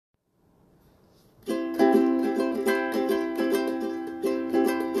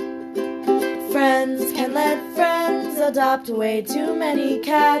Friends can let friends adopt way too many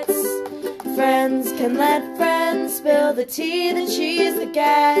cats. Friends can let friends spill the tea, the cheese, the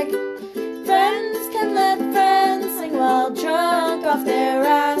gag. Friends can let friends sing while drunk off their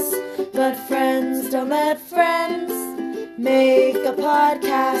ass. But friends don't let friends make a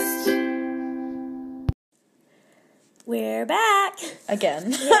podcast. We're back.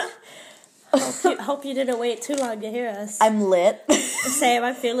 Again. Hope you didn't wait too long to hear us. I'm lit. Same,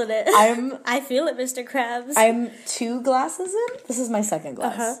 I'm feeling it. I feel it, Mr. Krabs. I'm 2 glasses in. This is my second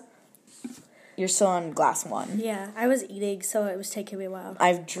glass. Uh-huh. You're still on glass 1. Yeah, I was eating, so it was taking me a while.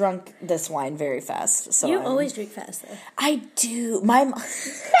 I've drunk this wine very fast. So you always drink fast, though. I do. My mom...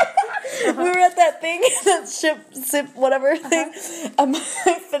 We were at that thing, that sip, whatever thing.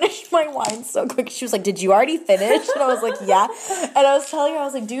 I finished my wine so quick. She was like, "Did you already finish?" And I was like, "Yeah." And I was telling her, I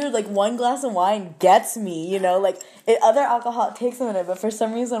was like, "Dude, like 1 glass of wine gets me, you know? Like other alcohol, it takes a minute, but for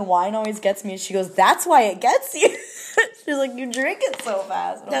some reason, wine always gets me." And she goes, "That's why it gets you." She's like, "You drink it so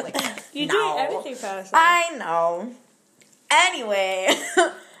fast." And I was like, you no. drink everything fast. I know. Anyway,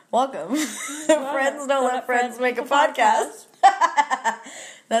 welcome. Friends don't let friends make a podcast.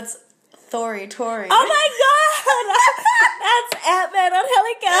 That's Tori. Oh my god! That's Ant-Man on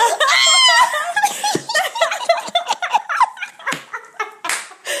Helica.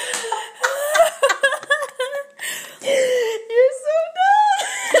 You're so dumb.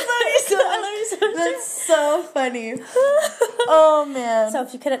 I love you so much. That's so funny. Oh man. So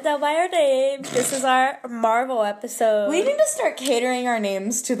if you couldn't tell by our name, this is our Marvel episode. We need to start catering our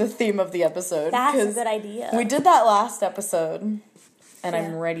names to the theme of the episode. That's a good idea. We did that last episode. And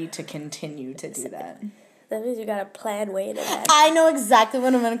I'm ready to continue to do that. That means you got a plan way in advance. I know exactly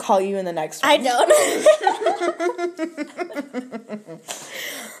what I'm going to call you in the next one. I don't.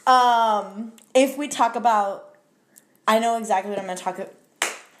 If we talk about... I know exactly what I'm going to talk about.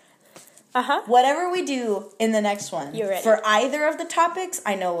 Uh-huh. Whatever we do in the next one. You're ready. For either of the topics,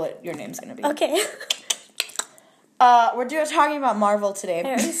 I know what your name's going to be. Okay. We're talking about Marvel today. I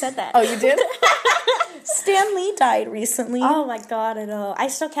already said that. Oh, you did? Stan Lee died recently. Oh my god, I know. I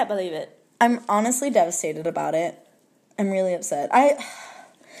still can't believe it. I'm honestly devastated about it. I'm really upset.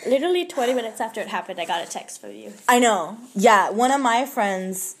 Literally 20 minutes after it happened, I got a text from you. I know. Yeah, one of my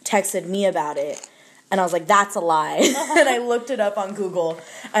friends texted me about it, and I was like, that's a lie. And I looked it up on Google,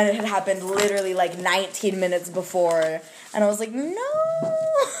 and it had happened literally like 19 minutes before. And I was like, no.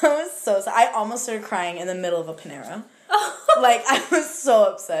 I was so sad. I almost started crying in the middle of a Panera. Like, I was so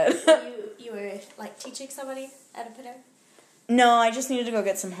upset. You were, like, teaching somebody at a Panera? No, I just needed to go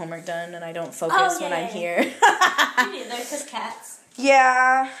get some homework done, and I don't focus when I'm here. You need there because cats.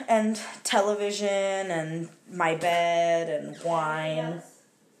 Yeah, and television, and my bed, and wine.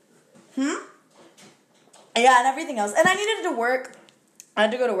 Yeah, and everything else. And I needed to work. I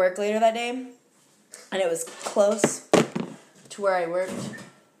had to go to work later that day, and it was close to where I worked.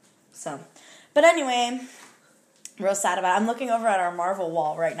 So, but anyway... Real sad about it. I'm looking over at our Marvel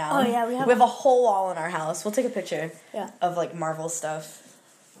wall right now. Oh, yeah, we have a whole wall in our house. We'll take a picture of, like, Marvel stuff.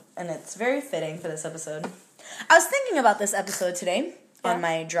 And it's very fitting for this episode. I was thinking about this episode today on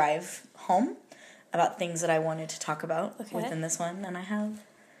my drive home, about things that I wanted to talk about within this one. And I have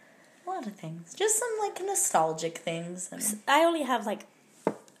a lot of things. Just some, like, nostalgic things. And I only have, like,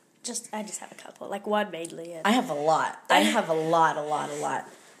 I just have a couple. Like, one mainly. I have a lot. I have a lot.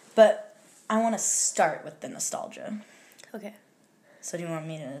 But... I want to start with the nostalgia. Okay. So do you want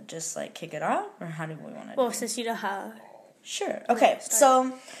me to just, like, kick it off? Or how do we want to do it? Well, since you know how. Sure. Okay,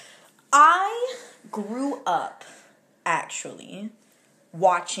 so I grew up, actually,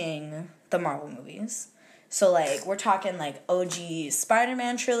 watching the Marvel movies. So, like, we're talking, like, OG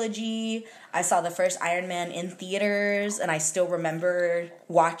Spider-Man trilogy. I saw the first Iron Man in theaters, and I still remember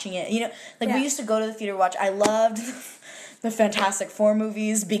watching it. You know, like, we used to go to the theater watch. I loved... the Fantastic Four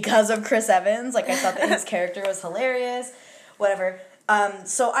movies because of Chris Evans. Like, I thought that his character was hilarious. Whatever.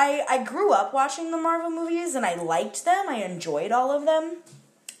 So I grew up watching the Marvel movies, and I liked them. I enjoyed all of them.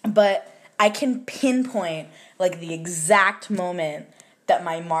 But I can pinpoint, like, the exact moment that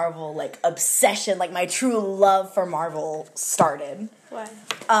my Marvel, like, obsession, like, my true love for Marvel started. Why?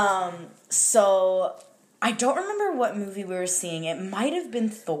 So I don't remember what movie we were seeing. It might have been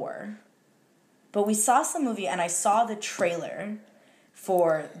Thor. But we saw some movie, and I saw the trailer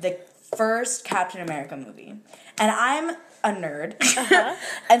for the first Captain America movie. And I'm a nerd.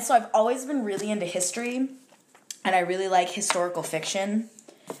 And so I've always been really into history, and I really like historical fiction.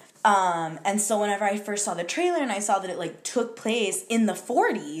 And so whenever I first saw the trailer and I saw that it, like, took place in the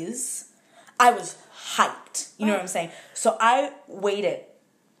 40s, I was hyped. You know what I'm saying? So I waited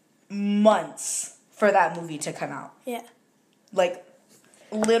months for that movie to come out. Yeah. Like,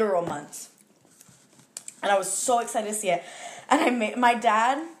 literal months. And I was so excited to see it. And my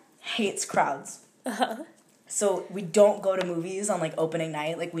dad hates crowds. So we don't go to movies on, like, opening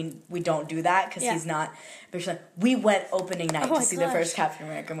night. Like, we don't do that because he's not... We went opening night to see the first Captain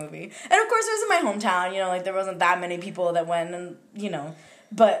America movie. And, of course, it was in my hometown. You know, like, there wasn't that many people that went and, you know.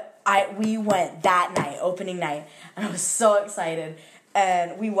 But we went that night, opening night. And I was so excited.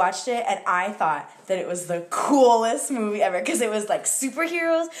 And we watched it, and I thought that it was the coolest movie ever because it was like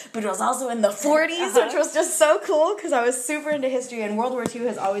superheroes, but it was also in the 40s, which was just so cool because I was super into history, and World War II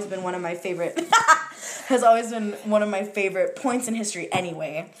has always been one of my favorite points in history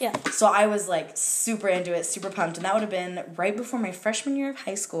anyway. Yeah. So I was like super into it, super pumped, and that would have been right before my freshman year of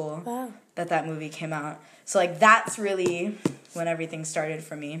high school that movie came out. So like that's really when everything started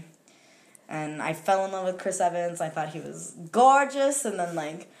for me. And I fell in love with Chris Evans. I thought he was gorgeous. And then,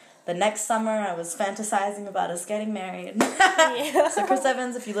 like, the next summer, I was fantasizing about us getting married. So, Chris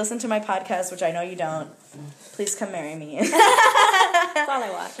Evans, if you listen to my podcast, which I know you don't, please come marry me. That's all I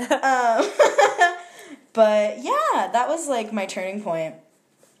want. But, yeah, that was, like, my turning point.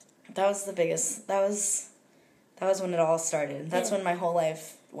 That was the biggest. That was when it all started. That's when my whole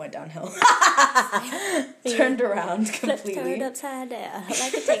life went downhill. Turned around completely. Turned upside down. I'd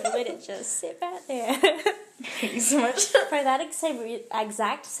like to take a minute, just sit right there. Thank you so much. For that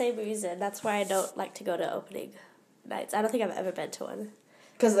exact same reason, that's why I don't like to go to opening nights. I don't think I've ever been to one.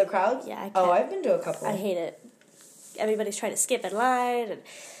 Because of the crowds? Yeah, I can't. Oh, I've been to a couple. I hate it. Everybody's trying to skip in line,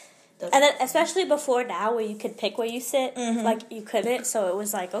 and then especially before now, where you could pick where you sit, like you couldn't. So it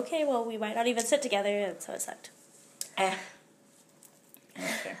was like, okay, well, we might not even sit together, and so it sucked.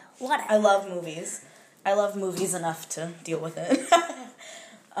 Okay. Whatever. I love movies. I love movies enough to deal with it.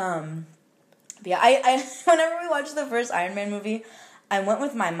 Yeah, I whenever we watched the first Iron Man movie, I went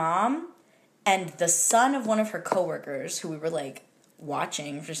with my mom and the son of one of her coworkers who we were like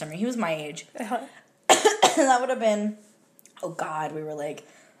watching for some reason. He was my age. That would have been, oh God, we were like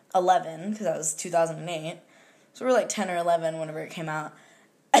 11 because that was 2008. So we were like 10 or 11 whenever it came out.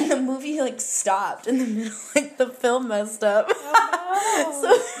 And the movie, like, stopped in the middle, like, the film messed up. Oh, no. So,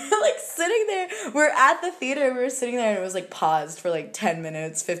 we're, like, sitting there, we're at the theater, we were sitting there, and it was, like, paused for, like, 10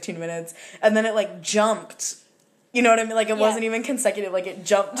 minutes, 15 minutes, and then it, like, jumped. You know what I mean? Like, it wasn't even consecutive, like, it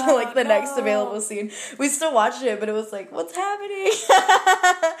jumped to, like, the next available scene. We still watched it, but it was, like, what's happening?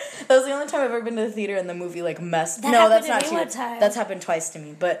 That was the only time I've ever been to the theater and the movie, like, messed. No, that's not true. That's happened twice to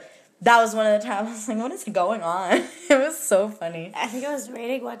me, but... That was one of the times I was like, what is going on? It was so funny. I think I was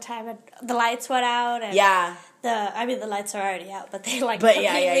reading one time and the lights went out. And the lights are already out, but they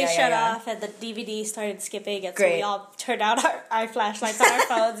completely shut off and the DVD started skipping. And so we all turned out our flashlights on our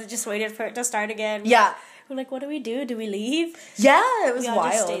phones and just waited for it to start again. Yeah. We're like, what do we do? Do we leave? Yeah, it was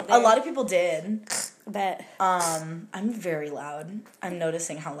wild. A lot of people did. I bet. I'm very loud. I'm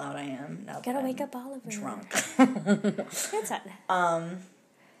noticing how loud I am now. Gotta wake up Oliver. Drunk. That's not.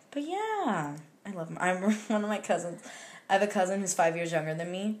 But yeah, I love him. I'm one of my cousins. I have a cousin who's 5 years younger than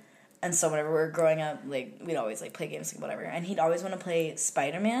me, and so whenever we were growing up, like we'd always like play games and whatever. And he'd always want to play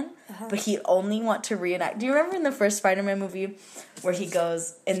Spider-Man, but he'd only want to reenact. Do you remember in the first Spider-Man movie where he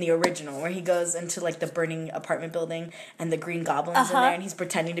goes in the original, where he goes into like the burning apartment building and the Green Goblin's in there, and he's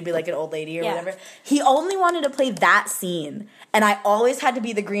pretending to be like an old lady or whatever? He only wanted to play that scene. And I always had to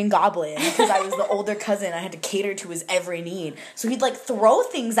be the Green Goblin because I was the older cousin. I had to cater to his every need. So he'd, like, throw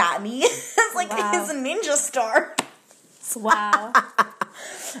things at me. It's like his ninja star. Wow.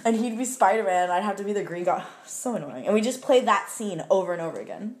 And he'd be Spider-Man, and I'd have to be the Green Goblin. So annoying. And we just played that scene over and over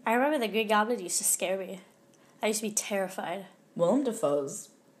again. I remember the Green Goblin used to scare me. I used to be terrified. Willem Dafoe's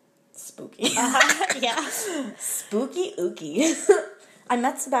spooky. Yeah. Spooky ooky. I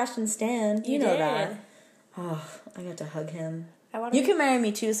met Sebastian Stan. You know that. Oh, I got to hug him. You can marry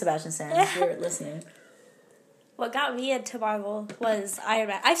me too, Sebastian Stan, if you're listening. What got me into Marvel was Iron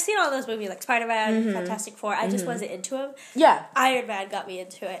Man. I've seen all those movies, like Spider-Man, Fantastic Four. I just wasn't into them. Yeah. Iron Man got me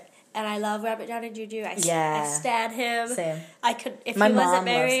into it. And I love Robert Downey Jr. I stan him. Same. I could, if he wasn't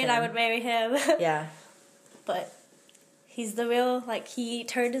married, I would marry him. Yeah. But he's the real, like, he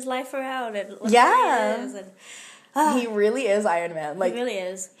turned his life around and look where he is. And, he really is Iron Man. Like, he really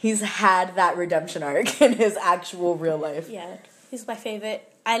is. He's had that redemption arc in his actual real life. Yeah, he's my favorite.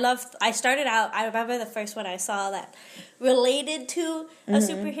 I started out, I remember the first one I saw that related to a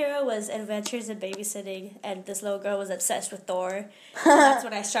superhero was Adventures in Babysitting, and this little girl was obsessed with Thor. And that's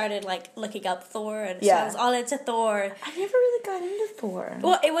when I started, like, looking up Thor, and so I was all into Thor. I never really got into Thor.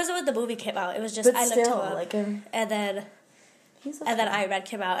 Well, it wasn't when the movie came out. It was just, I looked him up. Like and then Iron Man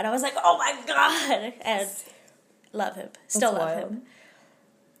came out, and I was like, oh my God! And love him. Still love him.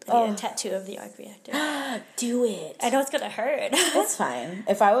 a tattoo of the arc reactor. Do it. I know it's gonna hurt. It's fine.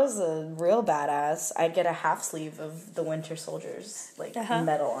 If I was a real badass, I'd get a half sleeve of the Winter Soldier's like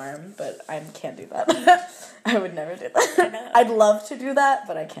metal arm, but I can't do that. I would never do that. I'd love to do that,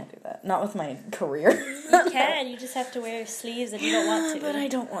 but I can't do that. Not with my career. You can. You just have to wear sleeves, and you don't want to. But I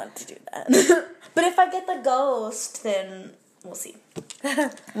don't want to do that. But if I get the ghost, then we'll see.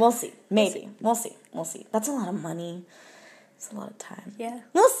 We'll see. Maybe. We'll see. We'll see. That's a lot of money. It's a lot of time. Yeah.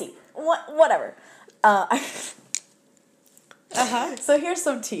 We'll see. Whatever. So here's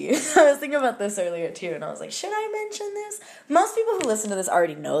some tea. I was thinking about this earlier too, and I was like, should I mention this? Most people who listen to this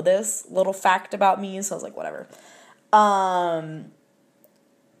already know this little fact about me, so I was like, whatever.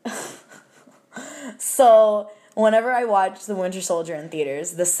 So whenever I watched The Winter Soldier in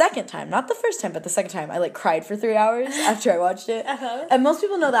theaters, the second time, not the first time, but the second time, I like cried for 3 hours after I watched it. And most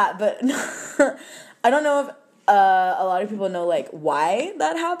people know that, but I don't know if a lot of people know like why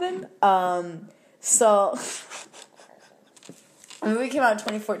that happened. So the movie came out in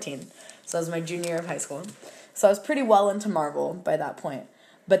 2014, so that was my junior year of high school. So I was pretty well into Marvel by that point.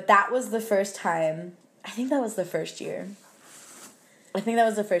 But that was the first time, I think that was the first year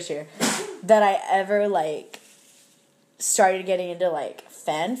that I ever like started getting into like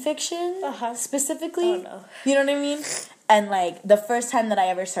fan fiction specifically. Oh no. You know what I mean? And like the first time that I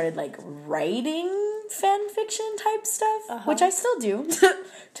ever started like writing fan fiction type stuff, which I still do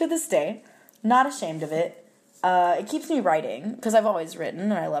to this day. Not ashamed of it. It keeps me writing, because I've always written,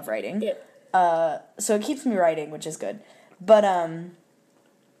 and I love writing. Yep. So it keeps me writing, which is good. But,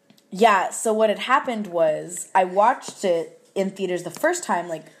 yeah, so what had happened was, I watched it in theaters the first time,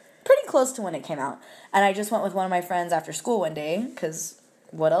 like, pretty close to when it came out. And I just went with one of my friends after school one day, because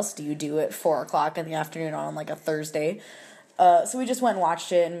what else do you do at 4 o'clock in the afternoon on, like, a Thursday? So we just went and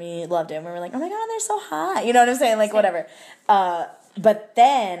watched it, and we loved it. And we were like, oh my god, they're so hot. You know what I'm saying? Like, whatever. But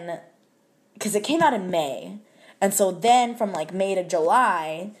then, because it came out in May, and so then from, like, May to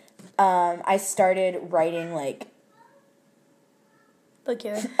July, I started writing, like... Look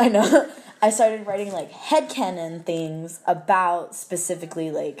here. I know. I started writing, like, headcanon things about specifically,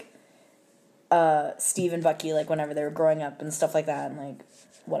 like, Steve and Bucky, like, whenever they were growing up and stuff like that, and, like,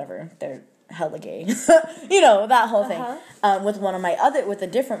 whatever. They're hella gay. You know, that whole thing. With a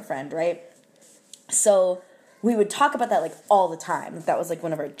different friend, right? So we would talk about that, like, all the time. That was, like,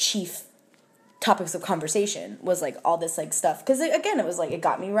 one of our chief topics of conversation was like all this like stuff, because again it was like it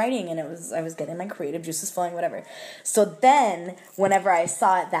got me writing, and I was getting my creative juices flowing, whatever. So then whenever I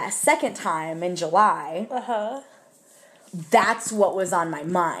saw it that second time in July, that's what was on my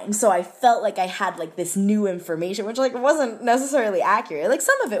mind. So I felt like I had like this new information, which like wasn't necessarily accurate. Like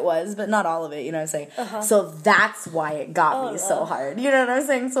some of it was, but not all of it, you know what I'm saying? So that's why it got me so hard, you know what I'm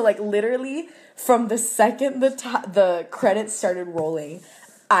saying? So like literally from the second the credits started rolling,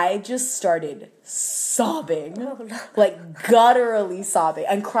 I just started sobbing, like gutturally sobbing,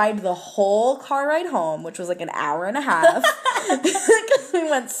 and cried the whole car ride home, which was like an hour and a half, because we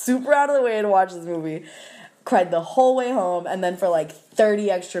went super out of the way to watch this movie. Cried the whole way home, and then for like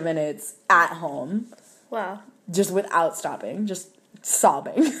 30 extra minutes at home. Wow. Just without stopping, just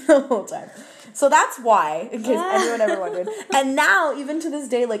sobbing the whole time. So that's why, in case anyone ever wondered. And now, even to this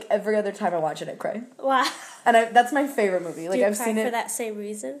day, like every other time I watch it, I cry. Wow. And that's my favorite movie. Like I've seen it for that same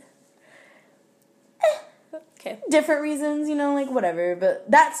reason. Okay. Different reasons, you know, like whatever.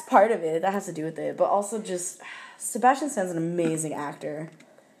 But that's part of it. That has to do with it. But also just Sebastian Stan's an amazing actor,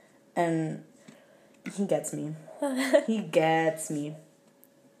 and he gets me. He gets me.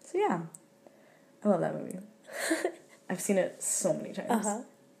 So yeah, I love that movie. I've seen it so many times.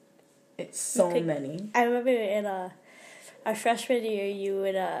 It's so many. I remember in our freshman year,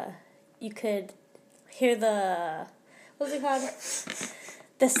 you could hear the, what's it called?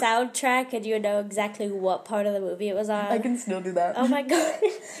 The soundtrack, and you would know exactly what part of the movie it was on. I can still do that. Oh my god.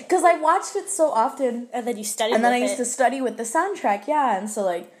 Because I watched it so often. And then you studied And then I with used to study with the soundtrack, yeah. And so,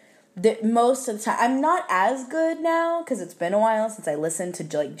 like, most of the time, I'm not as good now, because it's been a while since I listened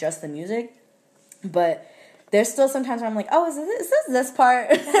to, like, just the music. But there's still sometimes where I'm like, oh, is this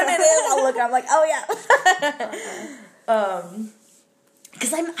part? And it is. I'll look, I'm like, oh, yeah.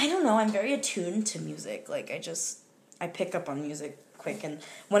 Because I don't know, I'm very attuned to music. Like, I pick up on music quick, and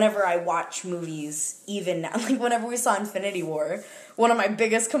whenever I watch movies, even now, like whenever we saw Infinity War, one of my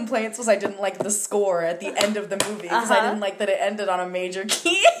biggest complaints was I didn't like the score at the end of the movie, because I didn't like that it ended on a major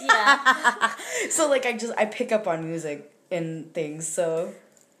key. Yeah. So like I pick up on music in things, so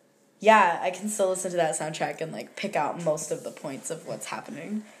yeah, I can still listen to that soundtrack and like pick out most of the points of what's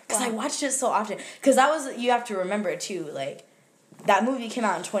happening, because I watched it so often. Because you have to remember too, like that movie came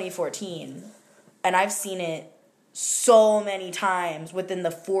out in 2014, and I've seen it so many times within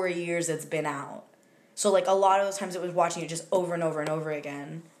the 4 years it's been out. So, like, a lot of those times it was watching it just over and over and over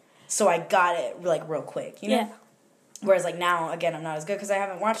again. So I got it, like, real quick, you know? Yeah. Whereas, like, now, again, I'm not as good because I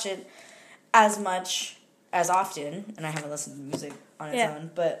haven't watched it as much, as often, and I haven't listened to the music on its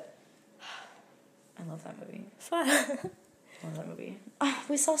own, but I love that movie. Fun. I love that movie. Oh,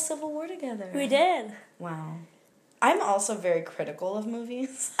 we saw Civil War together. We did. Wow. I'm also very critical of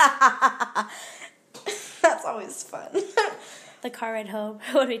movies. That's always fun. The car ride home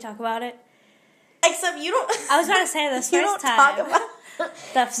when we talk about it. Except you don't. I was going to say this you first don't time. talk about.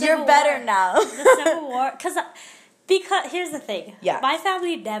 The Civil You're better War. now. The Civil War. Because here's the thing. Yeah. My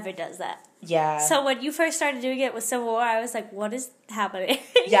family never does that. Yeah. So when you first started doing it with Civil War, I was like, what is happening?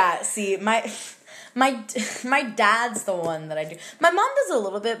 Yeah, see, my dad's the one that I do. My mom does a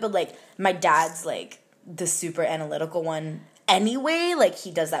little bit, but, like, my dad's, like, the super analytical one anyway. Like, he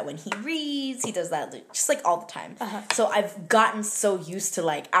does that when he reads. He does that, like, just, like, all the time. Uh-huh. So I've gotten so used to,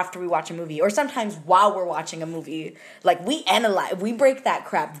 like, after we watch a movie, or sometimes while we're watching a movie, like, we analyze, we break that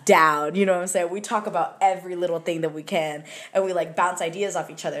crap down, you know what I'm saying? We talk about every little thing that we can, and we, like, bounce ideas off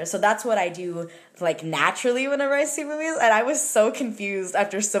each other. So that's what I do, like, naturally whenever I see movies. And I was so confused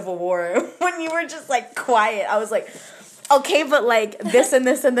after Civil War when you were just, like, quiet. I was like, okay, but, like, this and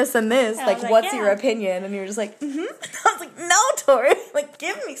this and this and this. I Like, was like, what's yeah. your opinion? And you were just like, I was like, no, Tori. Like,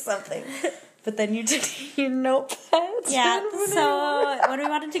 give me something. But then you did your notepad. Yeah, so when we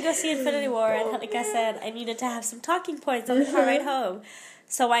wanted to go see Infinity War, and like I said, I needed to have some talking points on the car ride home.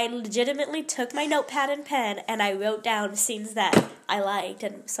 So I legitimately took my notepad and pen, and I wrote down scenes that I liked,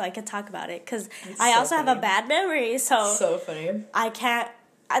 and so I could talk about it. Because I so also have a bad memory, so funny. I can't...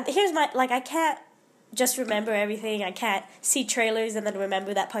 I can't just remember everything. I can't see trailers and then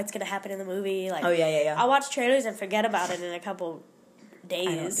remember that part's going to happen in the movie. Like, Oh, yeah. I'll watch trailers and forget about it in a couple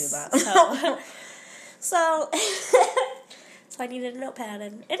days. I don't do that. So I needed a notepad,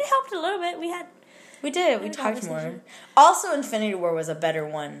 and it helped a little bit. We did. We talked more. Also, Infinity War was a better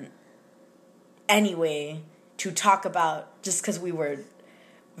one anyway to talk about, just because we were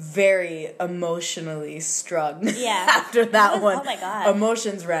very emotionally strung after that one. Oh my God.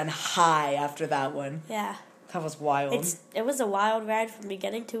 Emotions ran high after that one. Yeah. That was wild. It was a wild ride from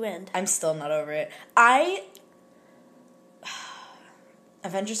beginning to end. I'm still not over it.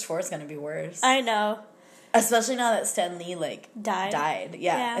 Avengers 4 is going to be worse. I know. Especially now that Stan Lee, like, died.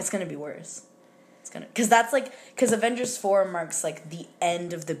 Yeah, it's going to be worse. Because Avengers 4 marks, like, the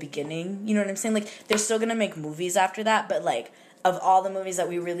end of the beginning. You know what I'm saying? Like, they're still going to make movies after that, but, like, of all the movies that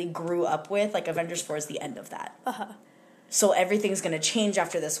we really grew up with, like, Avengers 4 is the end of that. Uh-huh. So everything's going to change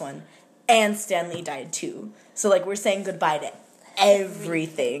after this one. And Stan Lee died, too. So, like, we're saying goodbye to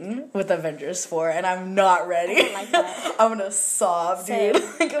everything with Avengers 4, and I'm not ready. I don't like that. I'm going to sob, Same. dude.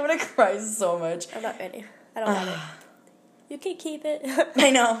 Like, I'm going to cry so much. I'm not ready. I don't want it. You can keep it. I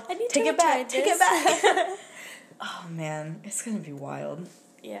know. I need Take to it back. return Take it this. back. Oh, man. It's going to be wild.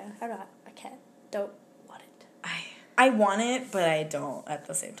 Yeah, I can't. Don't want it. I want it, but I don't at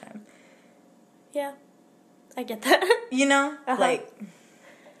the same time. Yeah, I get that. You know? Uh-huh. Like,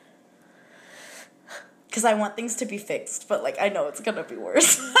 because I want things to be fixed, but, like, I know it's going to be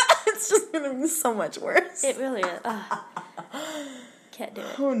worse. It's just going to be so much worse. It really is. Can't do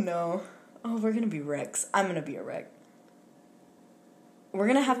it. Oh, no. Oh, we're going to be wrecks. I'm going to be a wreck. We're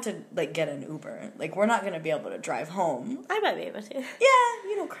going to have to, like, get an Uber. Like, we're not going to be able to drive home. I might be able to. Yeah,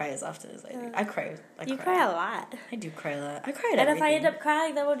 you don't cry as often as I do. I cry. You cry a lot. I do cry a lot. I cry at And everything. if I end up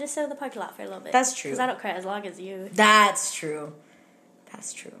crying, then we'll just sit in the parking lot for a little bit. That's true. Because I don't cry as long as you. That's true.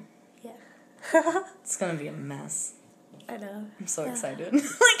 That's true. Yeah. It's going to be a mess. I know. I'm so excited.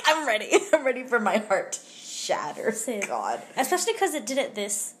 Like, I'm ready. I'm ready for my heart to shatter. Same. God. Especially because it didn't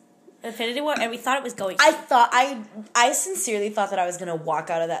this Infinity War, and we thought it was going to. I sincerely thought that I was going to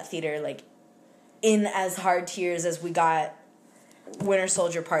walk out of that theater, like, in as hard tears as we got Winter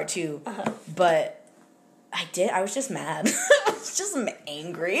Soldier Part 2. Uh-huh. But I was just mad. I was just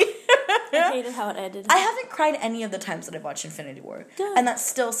angry. I hated how it ended. I haven't cried any of the times that I've watched Infinity War. Good. And that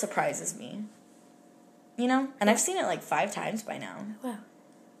still surprises me. You know? And I've seen it like 5 times by now. Wow.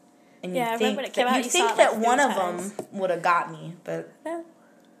 And Yeah, I you remember think when it came out, you'd you think saw it, that like, one 3 of times. them would have got me, but No.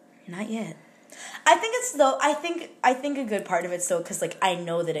 not yet. I think a good part of it's though, because like I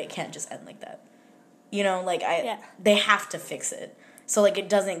know that it can't just end like that. You know, like they have to fix it. So like it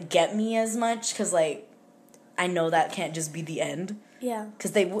doesn't get me as much because like I know that can't just be the end. Yeah.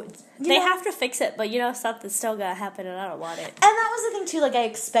 Because they would. They have to fix it, but you know something's still gonna happen, and I don't want it. And that was the thing too. Like I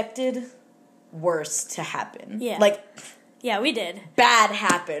expected worse to happen. Yeah. Like. Yeah, we did. Bad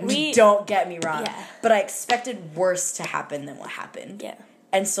happened. Don't get me wrong. Yeah. But I expected worse to happen than what happened. Yeah.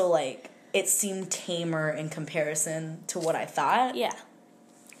 And so, like, it seemed tamer in comparison to what I thought. Yeah.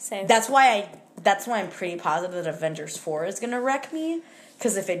 Same. That's why I'm pretty positive that Avengers 4 is going to wreck me.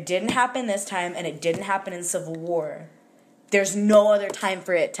 Because if it didn't happen this time and it didn't happen in Civil War, there's no other time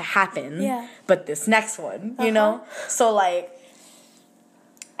for it to happen but this next one, you know? So, like,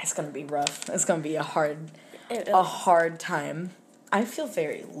 it's going to be rough. It's going to be a hard time. I feel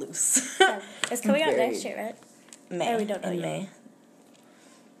very loose. It's coming out next year, right? May. Or we don't know yet. May.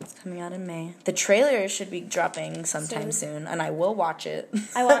 It's coming out in May. The trailer should be dropping sometime soon, and I will watch it.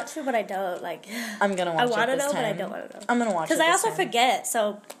 I want to, but I don't. Like, I'm gonna watch it. I want to know, but I don't want to know. I'm gonna watch it. Because I also forget.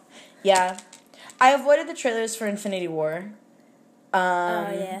 So. Yeah, I avoided the trailers for Infinity War.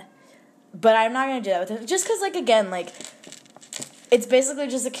 Yeah. But I'm not gonna do that with it, just because, like, again, like, it's basically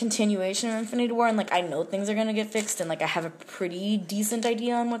just a continuation of Infinity War, and like I know things are gonna get fixed, and like I have a pretty decent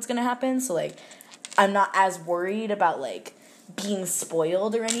idea on what's gonna happen. So like, I'm not as worried about like being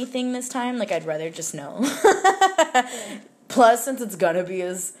spoiled or anything this time. Like, I'd rather just know. Plus, since it's gonna be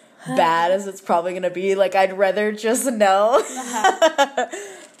as bad as it's probably gonna be, like, I'd rather just know.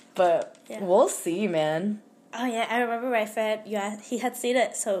 But we'll see, man. Oh yeah, I remember my friend. He had seen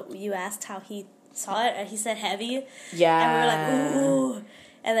it, so you asked how he saw it, and he said heavy. Yeah. And we were like, ooh,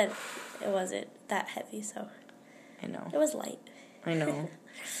 and then it wasn't that heavy, so I know. It was light. I know.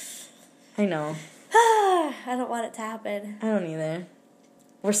 I know. I don't want it to happen. I don't either.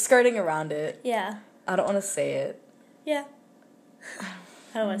 We're skirting around it. Yeah. I don't want to say it. Yeah.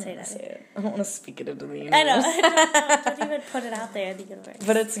 I don't want to say that. I don't want to speak it into the universe. I know. Don't even put it out there in the universe.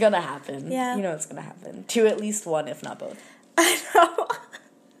 But it's going to happen. Yeah. You know it's going to happen. To at least one, if not both. I know.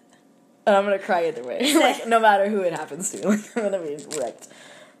 And I'm going to cry either way. Like, no matter who it happens to. Like, I'm going to be wrecked.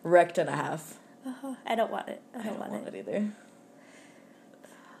 Wrecked and a half. I don't want it. I don't want it either.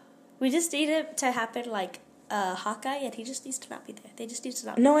 We just need it to happen like Hawkeye, and he just needs to not be there. They just need to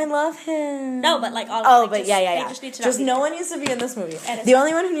not be there. there. I love him. No, but like all of like, but yeah. They just need to just not be no there. one needs to be in this movie. The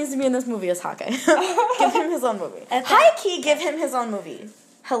only one who needs to be in this movie is Hawkeye. Give him his own movie. High-key, give him his own movie.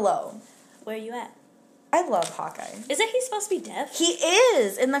 Hello. Where are you at? I love Hawkeye. Isn't he supposed to be deaf? He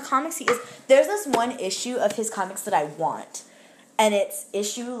is. In the comics, he is. There's this one issue of his comics that I want. And it's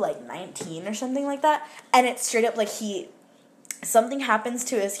issue, like, 19 or something like that. And it's straight up, like, something happens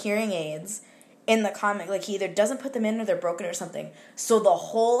to his hearing aids in the comic. Like, he either doesn't put them in or they're broken or something. So the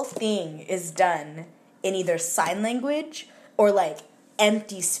whole thing is done in either sign language or, like,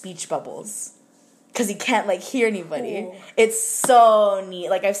 empty speech bubbles. Because he can't, like, hear anybody. Ooh. It's so neat.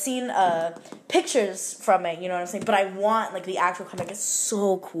 Like, I've seen pictures from it, you know what I'm saying? But I want, like, the actual comic. It's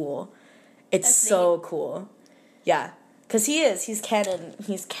so cool. It's That's so neat. Cool. Yeah. Because he is. He's canonically,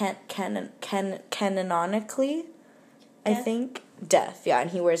 I think, deaf. Yeah, and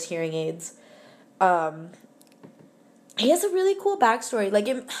he wears hearing aids. He has a really cool backstory. Like,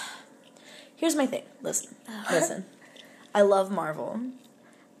 here's my thing. Listen. I love Marvel,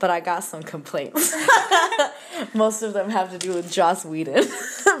 but I got some complaints. Most of them have to do with Joss Whedon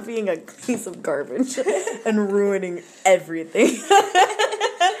being a piece of garbage and ruining everything.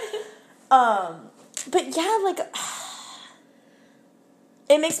 But yeah, like,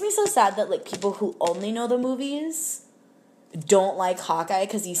 it makes me so sad that, like, people who only know the movies don't like Hawkeye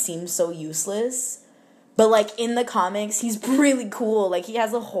because he seems so useless. But, like, in the comics, he's really cool. Like, he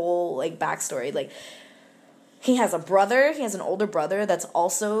has a whole, like, backstory. Like, he has a brother. He has an older brother that's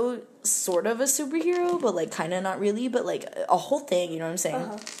also sort of a superhero, but, like, kind of not really. But, like, a whole thing, you know what I'm saying?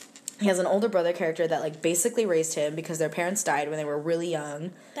 Uh-huh. He has an older brother character that, like, basically raised him because their parents died when they were really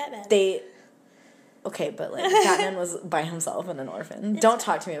young. Batman. Okay, but, like, Batman was by himself and an orphan. Don't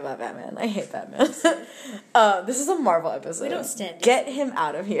talk to me about Batman. I hate Batman. This is a Marvel episode. We don't stand DC. Get him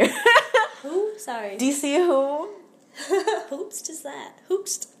out of here. Who? Sorry. DC who? Hoopst is that?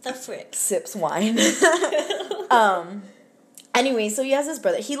 Hoopst the frick. Sips wine. Anyway, so he has his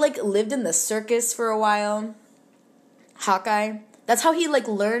brother. He, like, lived in the circus for a while. Hawkeye. That's how he, like,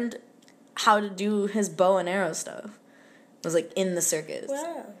 learned how to do his bow and arrow stuff. It was, like, in the circus.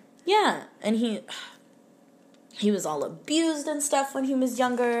 Wow. Yeah, and he was all abused and stuff when he was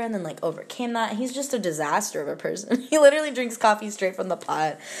younger, and then, like, overcame that. He's just a disaster of a person. He literally drinks coffee straight from the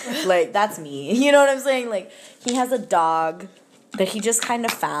pot. Like, that's me. You know what I'm saying? Like, he has a dog that he just kind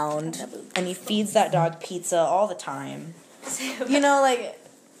of found, and he feeds that dog pizza all the time. You know, like,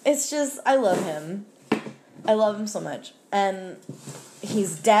 it's just, I love him. I love him so much. And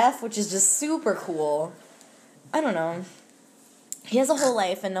he's deaf, which is just super cool. I don't know. He has a whole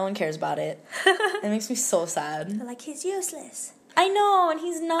life and no one cares about it. It makes me so sad. Like, he's useless. I know, and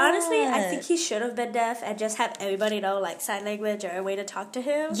he's not. Honestly, I think he should have been deaf and just have everybody know, like, sign language or a way to talk to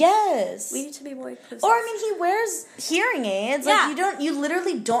him. Yes. We need to be more inclusive. Or, I mean, he wears hearing aids. Yeah. Like, you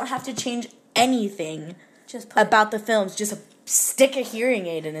literally don't have to change anything just about the films. Just stick a hearing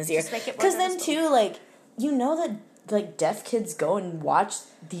aid in his ear. Just make it more Because then, noticeable. too, like, you know that, like, deaf kids go and watch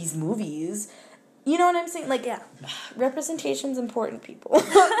these movies. You know what I'm saying? Like, Yeah. Representation's important, people.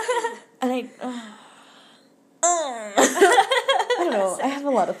 And I don't know. I have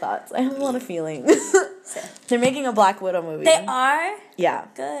a lot of thoughts. I have a lot of feelings. They're making a Black Widow movie. They are? Yeah.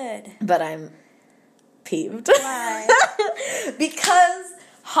 Good. But I'm peeved. Why? Because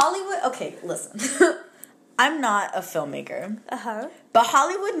Hollywood... Okay, listen. I'm not a filmmaker. Uh-huh. But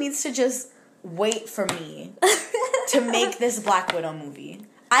Hollywood needs to just wait for me to make this Black Widow movie.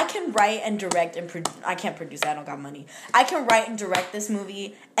 I can write and direct and produce... I can't produce. I don't got money. I can write and direct this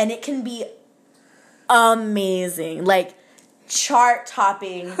movie, and it can be amazing. Like,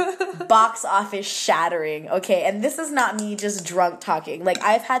 chart-topping, box office shattering. Okay, and this is not me just drunk talking. Like,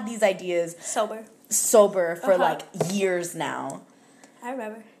 I've had these ideas sober for, like, years now. I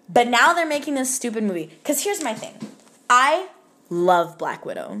remember. But now they're making this stupid movie. Because here's my thing. I love Black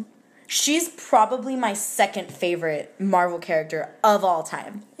Widow. She's probably my second favorite Marvel character of all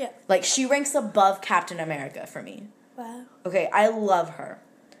time. Yeah. Like, she ranks above Captain America for me. Wow. Okay, I love her.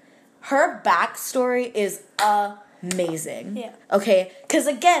 Her backstory is amazing. Yeah. Okay? Because,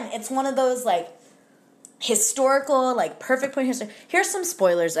 again, it's one of those, like, historical, like, perfect point history. Here's some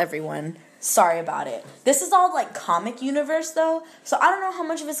spoilers, everyone. Sorry about it. This is all, like, comic universe, though, so I don't know how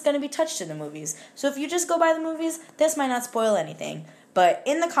much of it's going to be touched in the movies. So if you just go by the movies, this might not spoil anything. But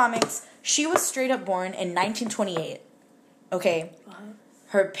in the comics, she was straight up born in 1928. Okay?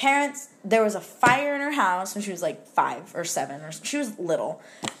 Her parents, there was a fire in her house when she was like 5 or 7 or she was little.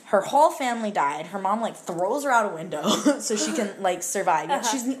 Her whole family died. Her mom like throws her out a window so she can like survive. Yet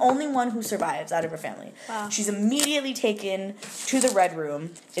she's the only one who survives out of her family. Wow. She's immediately taken to the Red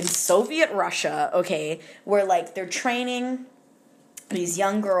Room in Soviet Russia, okay, where like they're training these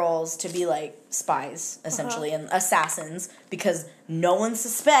young girls to be like spies essentially and assassins because no one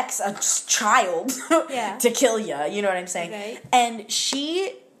suspects a child to kill you know what I'm saying? Right. And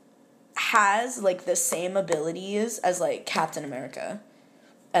she has like the same abilities as like Captain America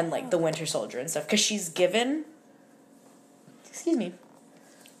and like the Winter Soldier and stuff because she's given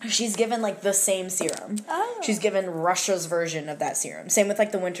like the same serum. She's given Russia's version of that serum. Same with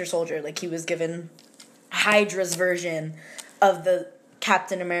like the Winter Soldier, like he was given Hydra's version of the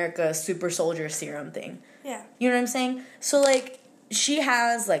Captain America super soldier serum thing. Yeah. You know what I'm saying? So, like, she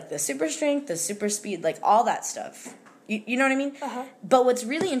has, like, the super strength, the super speed, like, all that stuff. You know what I mean? But what's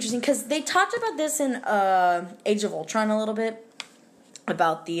really interesting, because they talked about this in Age of Ultron a little bit,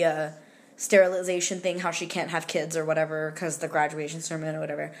 about the sterilization thing, how she can't have kids or whatever, because the graduation ceremony or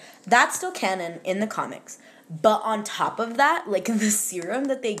whatever. That's still canon in the comics. But on top of that, like, the serum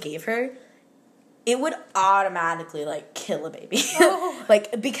that they gave her, it would automatically, like, kill a baby.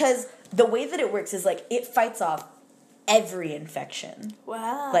 Like, because the way that it works is, like, it fights off every infection.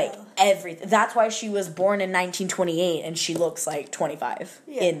 Wow. Like, everything. That's why she was born in 1928 and she looks, like, 25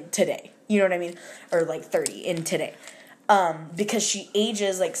 in today. You know what I mean? Or, like, 30 in today. Because she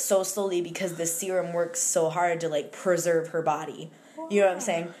ages, like, so slowly because the serum works so hard to, like, preserve her body. You know what I'm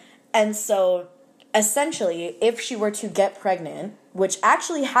saying? And so, essentially, if she were to get pregnant, which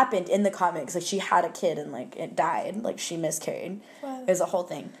actually happened in the comics, like, she had a kid and, like, it died. Like, she miscarried. Wow. It was a whole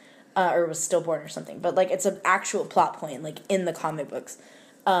thing. Or was stillborn or something. But, like, it's an actual plot point, like, in the comic books.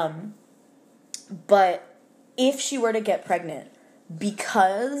 But if she were to get pregnant,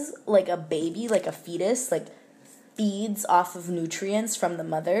 because, like, a baby, like, a fetus, like, feeds off of nutrients from the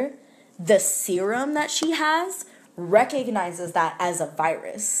mother, the serum that she has recognizes that as a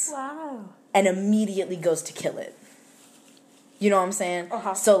virus. Wow. And immediately goes to kill it. You know what I'm saying?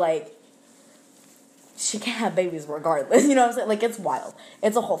 So, like, she can't have babies regardless. You know what I'm saying? Like, it's wild.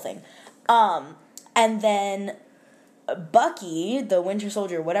 It's a whole thing. And then Bucky, the Winter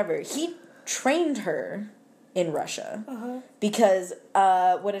Soldier, whatever, he trained her in Russia. Because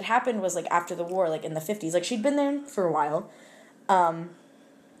what had happened was, like, after the war, like, in the 50s, like, she'd been there for a while.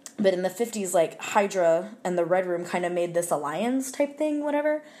 But in the 50s, like, Hydra and the Red Room kind of made this alliance type thing,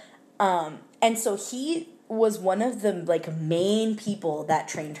 whatever. And so he was one of the, like, main people that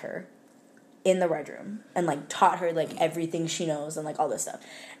trained her in the Red Room and, like, taught her, like, everything she knows and, like, all this stuff.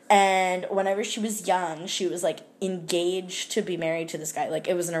 And whenever she was young, she was, like, engaged to be married to this guy. Like,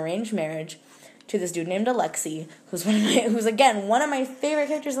 it was an arranged marriage to this dude named Alexei, who's again, one of my favorite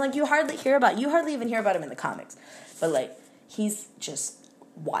characters, and, like, you hardly even hear about him in the comics. But, like, he's just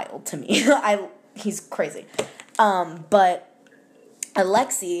wild to me. He's crazy. But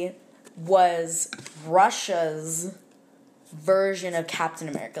Alexei was Russia's version of Captain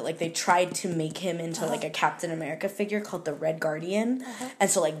America. Like, they tried to make him into, like, a Captain America figure called the Red Guardian. And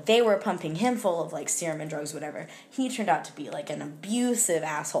so, like, they were pumping him full of, like, serum and drugs, whatever. He turned out to be, like, an abusive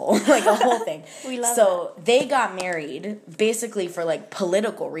asshole. Like, a whole thing. We love So, they got married, basically for, like,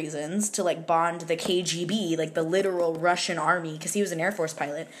 political reasons, to, like, bond the KGB, like, the literal Russian army, because he was an Air Force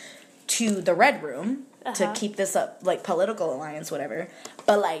pilot, to the Red Room to keep this up, like, political alliance, whatever.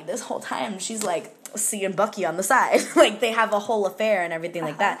 But, like, this whole time, she's, like, seeing Bucky on the side. Like, they have a whole affair and everything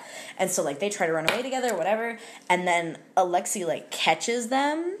like that. And so, like, they try to run away together, whatever. And then Alexei, like, catches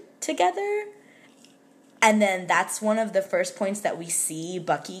them together. And then that's one of the first points that we see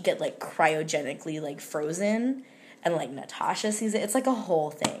Bucky get, like, cryogenically, like, frozen. And, like, Natasha sees it. It's, like, a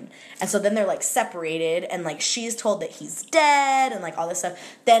whole thing. And so then they're, like, separated. And, like, she's told that he's dead and, like, all this stuff.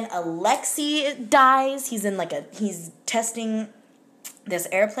 Then Alexei dies. He's testing this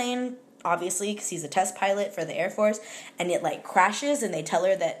airplane, obviously, because he's a test pilot for the Air Force, and it, like, crashes, and they tell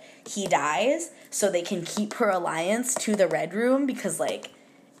her that he dies so they can keep her alliance to the Red Room, because, like,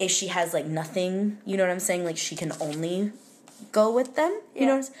 if she has, like, nothing, you know what I'm saying, like, she can only go with them, you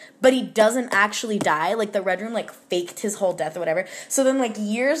know what I'm saying? But he doesn't actually die. Like, the Red Room, like, faked his whole death or whatever. So then, like,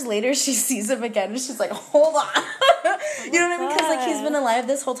 years later, she sees him again, and she's like, hold on. You know what I mean? Because, like, he's been alive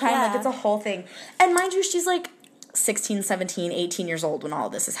this whole time. Like, it's a whole thing. And mind you, she's, like, 16, 17, 18 years old when all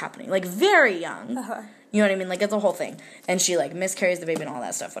of this is happening. Like, very young. You know what I mean? Like, it's a whole thing. And she, like, miscarries the baby and all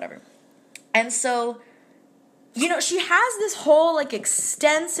that stuff, whatever. And so, you know, she has this whole, like,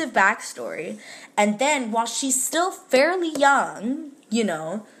 extensive backstory. And then, while she's still fairly young, you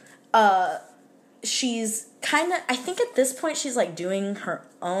know, she's kind of, I think at this point she's, like, doing her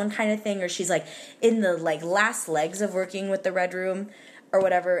own kind of thing. Or she's, like, in the, like, last legs of working with the Red Room or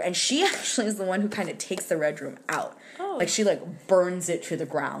whatever, and she actually is the one who kind of takes the Red Room out. Like, she, like, burns it to the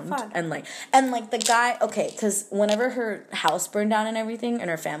ground. Fun. And the guy, okay, because whenever her house burned down and everything, and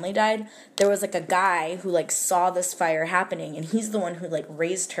her family died, there was, like, a guy who, like, saw this fire happening, and he's the one who, like,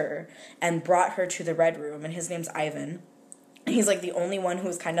 raised her and brought her to the Red Room, and his name's Ivan. And he's, like, the only one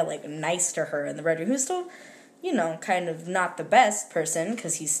who's kind of, like, nice to her in the Red Room, who's still, you know, kind of not the best person,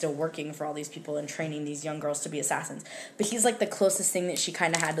 because he's still working for all these people and training these young girls to be assassins. But he's, like, the closest thing that she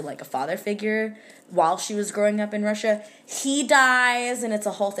kind of had to, like, a father figure while she was growing up in Russia. He dies, and it's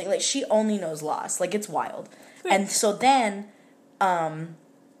a whole thing. Like, she only knows loss. Like, it's wild. Right. And so then,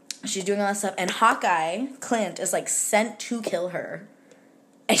 she's doing all that stuff, and Hawkeye, Clint, is, like, sent to kill her.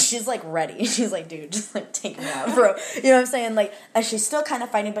 And she's, like, ready. She's like, dude, just, like, take me out, bro. You know what I'm saying? Like, and she's still kind of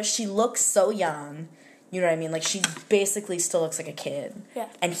fighting, but she looks so young. You know what I mean? Like, she basically still looks like a kid. Yeah.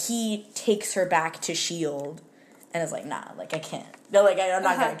 And he takes her back to S.H.I.E.L.D. and is like, nah, like, I can't. No, like, I'm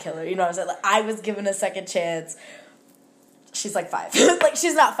not gonna kill her. You know what I'm saying? Like, I was given a second chance. She's, like, 5. Like,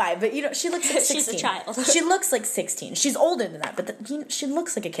 she's not 5, but, you know, she looks like 16. She's a child. She looks like 16. She's older than that, but you know, she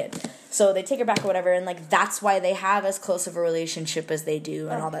looks like a kid. So they take her back or whatever, and, like, that's why they have as close of a relationship as they do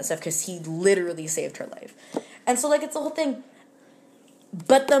and all that stuff, because he literally saved her life. And so, like, it's the whole thing.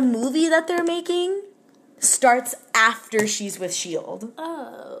 But the movie that they're making starts after she's with S.H.I.E.L.D.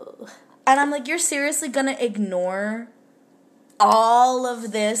 Oh. And I'm like, you're seriously gonna ignore all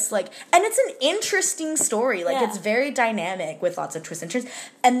of this? Like, and it's an interesting story. Like, it's very dynamic with lots of twists and turns.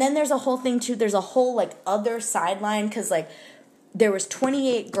 And then there's a whole thing, too. There's a whole, like, other sideline, because, like, there was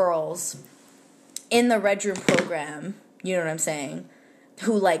 28 girls in the Red Room program, you know what I'm saying,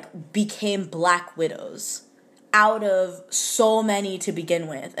 who, like, became Black Widows out of so many to begin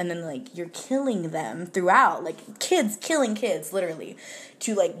with, and then, like, you're killing them throughout, like, kids killing kids, literally,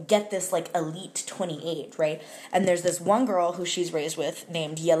 to, like, get this, like, elite 28, right? And there's this one girl who she's raised with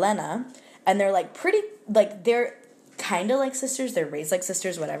named Yelena, and they're, like, pretty, like, they're kind of like sisters, they're raised like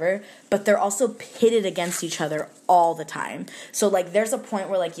sisters, whatever, but they're also pitted against each other all the time. So, like, there's a point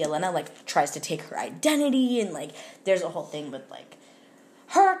where, like, Yelena, like, tries to take her identity, and, like, there's a whole thing with, like,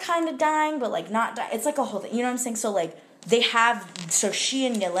 her kind of dying, but, like, not dying. It's, like, a whole thing. You know what I'm saying? So, like, so she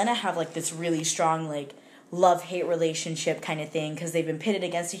and Yelena have, like, this really strong, like, love-hate relationship kind of thing, because they've been pitted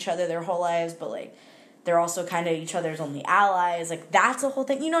against each other their whole lives, but, like, they're also kind of each other's only allies. Like, that's a whole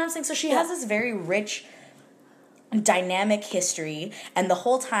thing. You know what I'm saying? So she has this very rich, dynamic history, and the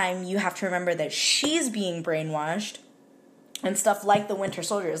whole time you have to remember that she's being brainwashed, and stuff like the Winter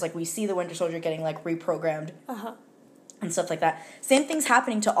Soldier is, like, we see the Winter Soldier getting, like, reprogrammed. And stuff like that. Same thing's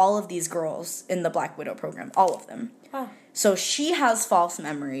happening to all of these girls in the Black Widow program. All of them. So she has false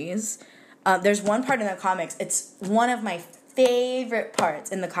memories. There's one part in the comics. It's one of my favorite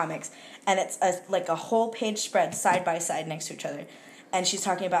parts in the comics. And it's like a whole page spread side by side next to each other. And she's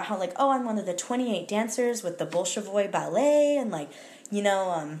talking about how, like, oh, I'm one of the 28 dancers with the Bolshevik ballet. And, like,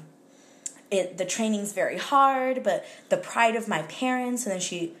 the training's very hard, but the pride of my parents, and then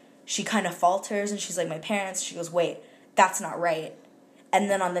she kind of falters, and she's like, my parents, she goes, wait, that's not right. And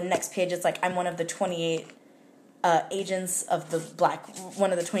then on the next page, it's like, I'm one of the 28 agents of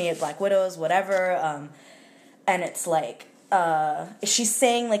one of the 28 Black Widows, whatever, and it's like, she's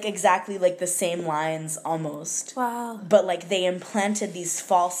saying, like, exactly, like, the same lines, almost. Wow. But, like, they implanted these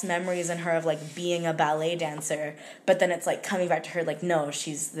false memories in her of, like, being a ballet dancer, but then it's, like, coming back to her, like, no,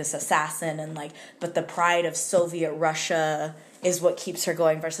 she's this assassin, and, like, but the pride of Soviet Russia is what keeps her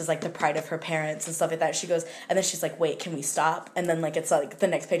going versus, like, the pride of her parents and stuff like that. She goes, and then she's like, wait, can we stop? And then, like, it's, like, the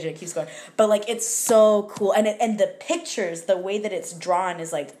next page, it keeps going. But, like, it's so cool. And the pictures, the way that it's drawn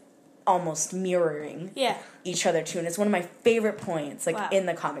is, like, almost mirroring each other too, and it's one of my favorite points, like, in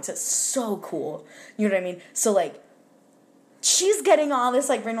the comics. It's so cool, you know what I mean? So, like, she's getting all this,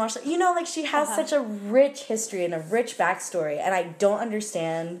 like, brainwashed, you know, like, she has such a rich history and a rich backstory, and I don't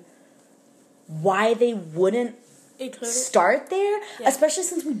understand why they wouldn't start there, especially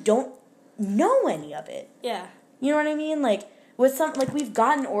since we don't know any of it. You know what I mean? Like, with some, like, we've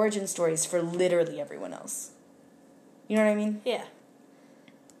gotten origin stories for literally everyone else. You know what I mean?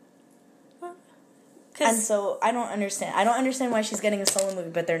 And so I don't understand. I don't understand why she's getting a solo movie,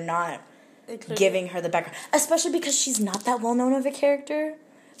 but they're not giving her the background. Especially because she's not that well known of a character.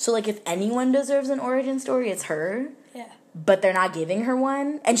 So, like, if anyone deserves an origin story, it's her. But they're not giving her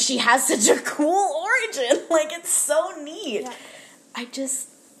one. And she has such a cool origin. Like, it's so neat. I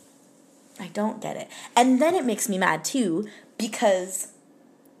don't get it. And then it makes me mad, too, because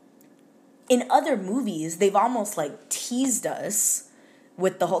in other movies, they've almost, like, teased us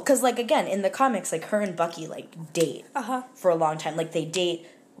with the whole, because, like, again, in the comics, like, her and Bucky, like, date for a long time. Like, they date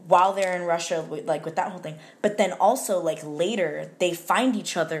while they're in Russia, like, with that whole thing. But then also, like, later, they find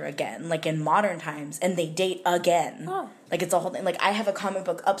each other again, like, in modern times, and they date again. Like, it's a whole thing. Like, I have a comic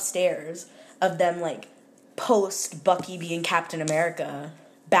book upstairs of them, like, post Bucky being Captain America,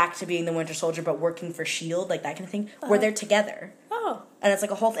 back to being the Winter Soldier, but working for S.H.I.E.L.D., like, that kind of thing, where they're together. And it's,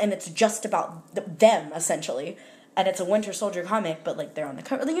 like, a whole and it's just about them, essentially. And it's a Winter Soldier comic, but, like, they're on the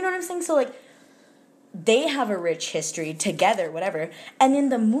cover. Like, you know what I'm saying? So, like, they have a rich history together, whatever. And in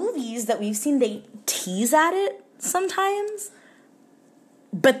the movies that we've seen, they tease at it sometimes.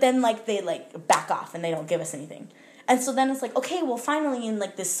 But then, like, they, like, back off and they don't give us anything. And so then it's like, okay, well, finally in,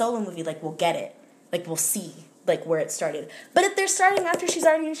 like, this solo movie, like, we'll get it. Like, we'll see, like, where it started. But if they're starting after she's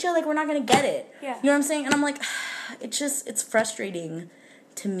already in S.H.I.E.L.D., like, we're not going to get it. You know what I'm saying? And I'm like, it's frustrating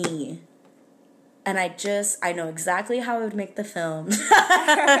to me. And I know exactly how I would make the film.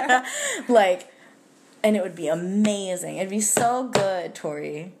 Like, and it would be amazing. It'd be so good,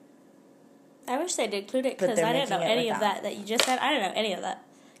 Tori. I wish they'd include it, because I didn't know any of that you just said. I didn't know any of that.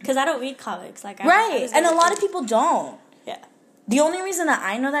 Because I don't read comics. Like, and a lot of people don't. The only reason that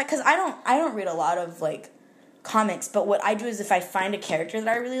I know that, because I don't read a lot of, like, comics, but what I do is if I find a character that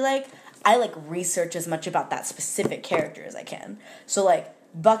I really like, I, like, research as much about that specific character as I can. So, like,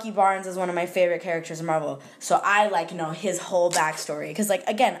 Bucky Barnes is one of my favorite characters in Marvel, so I, like, know his whole backstory. Because, like,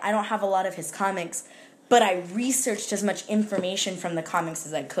 again, I don't have a lot of his comics, but I researched as much information from the comics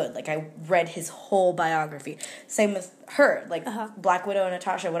as I could. Like, I read his whole biography. Same with her, like, Black Widow,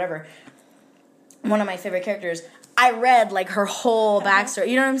 Natasha, whatever. One of my favorite characters, I read, like, her whole backstory.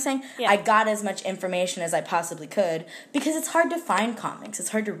 You know what I'm saying? I got as much information as I possibly could, because it's hard to find comics. It's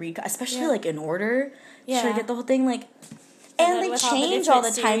hard to read, especially, like, in order. Should I get the whole thing, like... And they change all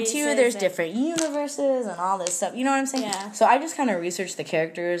the time, too. There's different universes and all this stuff. You know what I'm saying? So I just kind of research the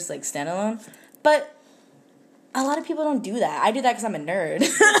characters, like, standalone. But a lot of people don't do that. I do that because I'm a nerd.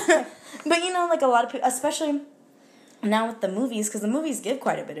 But, you know, like, a lot of people, especially now with the movies, because the movies give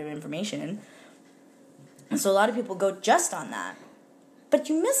quite a bit of information. So a lot of people go just on that. But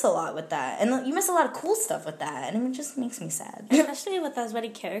you miss a lot with that. And you miss a lot of cool stuff with that. And it just makes me sad. Especially with as many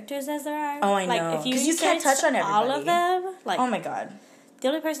characters as there are. Oh, I know. Because you can't touch on everybody. All of them. Like, oh, my God. The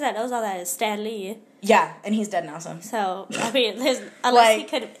only person that knows all that is Stan Lee. Yeah, and he's dead now, so I mean, unless he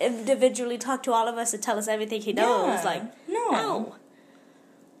could individually talk to all of us and tell us everything he knows. Like, no.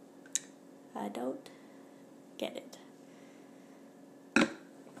 I don't get it.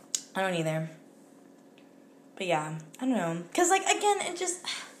 I don't either. But yeah, I don't know. Because, like, again, it just...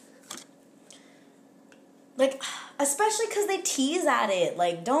 Like, especially because they tease at it.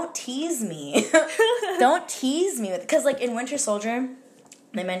 Like, don't tease me. Don't tease me. Because, like, in Winter Soldier,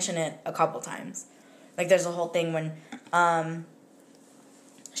 they mention it a couple times. Like, there's a whole thing when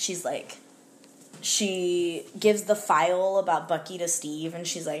she's, like... She gives the file about Bucky to Steve, and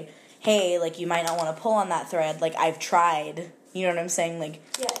she's like, hey, like, you might not want to pull on that thread. Like, I've tried... You know what I'm saying? Like,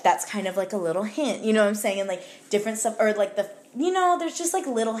 that's kind of like a little hint. You know what I'm saying? And, like, different stuff. Or, like, there's just, like,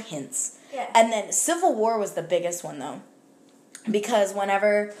 little hints. Yeah. And then Civil War was the biggest one, though. Because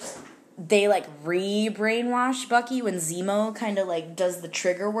whenever they, like, re-brainwash Bucky, when Zemo kind of, like, does the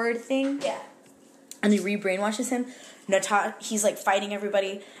trigger word thing. Yeah. And he re-brainwashes him, he's, like, fighting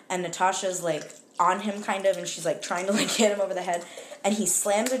everybody, and Natasha's, like, on him, kind of, and she's, like, trying to, like, hit him over the head. And he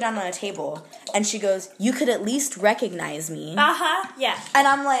slams her down on a table, and she goes, "You could at least recognize me." Uh-huh, yeah. And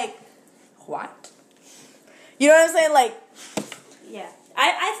I'm like, what? You know what I'm saying? Like, yeah.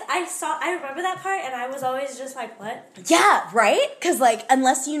 I remember that part, and I was always just like, what? yeah, right? Because, like,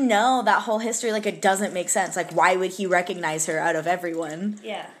 unless you know that whole history, like, it doesn't make sense. Like, why would he recognize her out of everyone?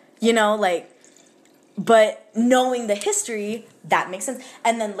 Yeah. Like, but knowing the history, that makes sense.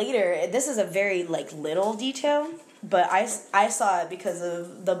 And then later, this is a very, like, little detail, but I saw it because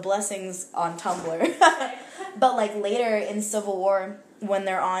of the blessings on Tumblr. But, like, later in Civil War, when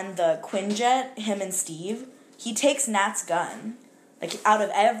they're on the Quinjet, him and Steve, he takes Nat's gun. Like, out of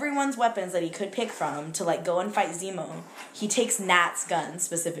everyone's weapons that he could pick from to, like, go and fight Zemo, he takes Nat's gun,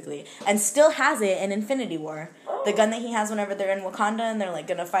 specifically, and still has it in Infinity War. The gun that he has whenever they're in Wakanda and they're, like,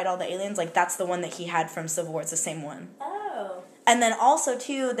 gonna fight all the aliens, like, that's the one that he had from Civil War. It's the same one. Oh. And then also,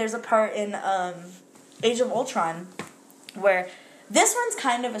 too, there's a part in Age of Ultron where this one's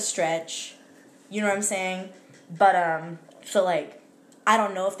kind of a stretch, you know what I'm saying? But, so, like, I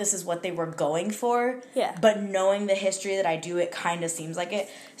don't know if this is what they were going for. Yeah. But knowing the history that I do, it kind of seems like it.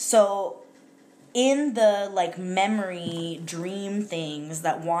 So, in the, like, memory dream things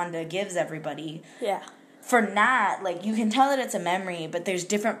that Wanda gives everybody. Yeah. For Nat, like, you can tell that it's a memory, but there's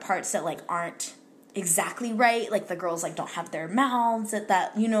different parts that, like, aren't exactly right. Like, the girls, like, don't have their mouths at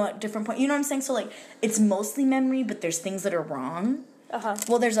that, at different point. You know what I'm saying? So, like, it's mostly memory, but there's things that are wrong. Uh-huh.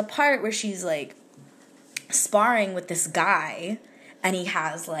 Well, there's a part where she's, like, sparring with this guy, and he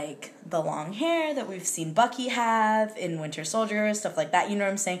has, like, the long hair that we've seen Bucky have in Winter Soldier, stuff like that. You know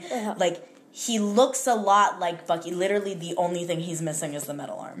what I'm saying? Uh-huh. Like, he looks a lot like Bucky. Literally, the only thing he's missing is the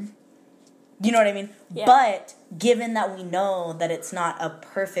metal arm. You know what I mean? Yeah. But, given that we know that it's not a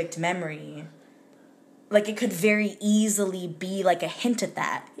perfect memory, like, it could very easily be, like, a hint at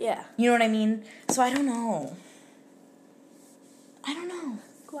that. Yeah. You know what I mean? So, I don't know.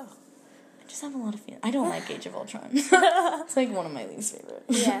 Wow. I just have a lot of feelings. I don't like Age of Ultron. It's, like, one of my least favorite.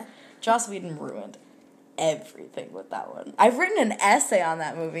 Yeah. Joss Whedon ruined everything with that one. I've written an essay on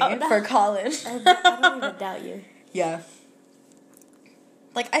that movie Oh, no. for college. I don't even doubt you. Yeah.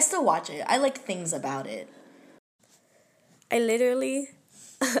 Like, I still watch it. I like things about it. I literally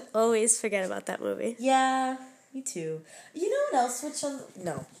always forget about that movie. Yeah, me too. You know what else?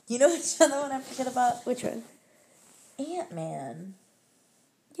 You know which other one I forget about? Which one? Ant-Man.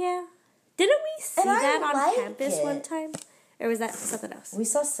 Yeah. Didn't we see And I that on like campus it. one time? Or was that something else? We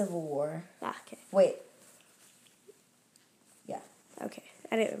saw Civil War. Ah, okay. Wait. Yeah. Okay.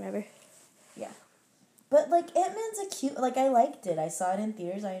 I didn't remember. Yeah. But, like, Ant-Man's a cute... Like, I liked it. I saw it in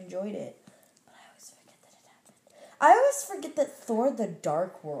theaters. I enjoyed it. But I always forget that it happened. I always forget that Thor: The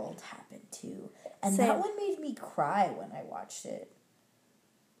Dark World happened, too. And Same. that one made me cry when I watched it.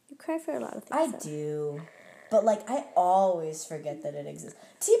 You cry for a lot of I things. do. But, like, I always forget that it exists.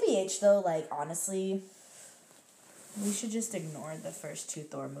 TBH, though, like, honestly... We should just ignore the first two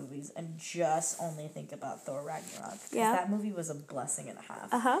Thor movies and just only think about Thor Ragnarok. Because Yeah. that movie was a blessing and a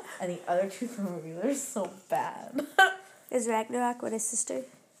half. Uh-huh. And the other two Thor movies are so bad. Is Ragnarok with his sister?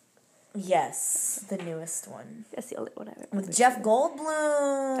 Yes, the newest one. That's the only one I remember. With Jeff Goldblum.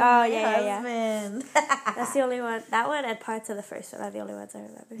 Oh, yeah, yeah. Husband. That's the only one. That one and parts of the first one are the only ones I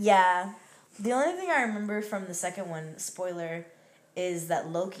remember. Yeah. The only thing I remember from the second one, spoiler, is that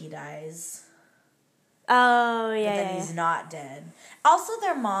Loki dies. Oh, But yeah, then yeah. he's not dead. Also,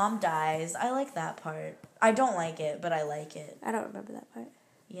 their mom dies. I like that part. I don't like it, but I like it. I don't remember that part.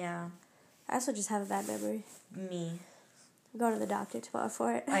 Yeah. I also just have a bad memory. Me. I'm going to the doctor tomorrow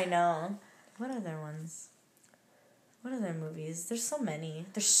for it. I know. What other ones? What other movies? There's so many.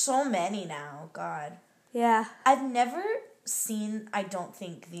 There's so many now. God. Yeah. I've never seen, I don't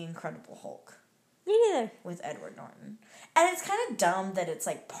think, The Incredible Hulk Me neither. with Edward Norton. And it's kind of dumb that it's,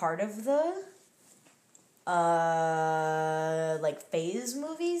 like, part of the, like, phase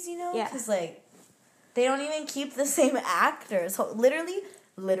movies, you know? Yeah. Because, like, they don't even keep the same actors. Literally,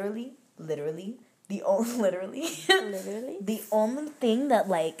 the only thing that,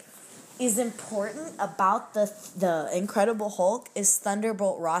 like, is important about the Incredible Hulk is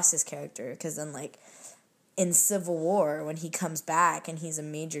Thunderbolt Ross's character. Because then, like, in Civil War, when he comes back and he's a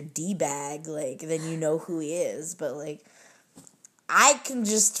major D-bag, like, then you know who he is. But, like, I can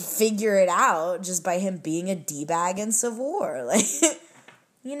just figure it out just by him being a D-bag in Civil War. Like,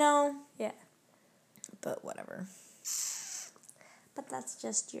 you know? Yeah. But whatever. But that's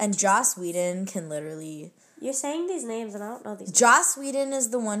just your... And Joss Whedon can literally... You're saying these names and I don't know these names. Joss Whedon is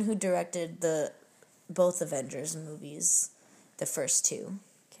the one who directed both Avengers movies. The first two.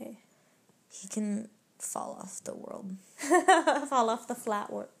 Okay. He can fall off the world. Fall off the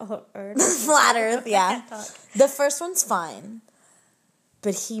flat earth. Flat earth, yeah. The first one's fine.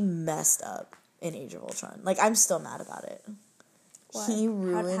 But he messed up in Age of Ultron. Like, I'm still mad about it. Why? He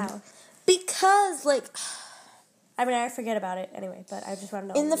ruined... How? Because, like... I mean, I forget about it anyway, but I just want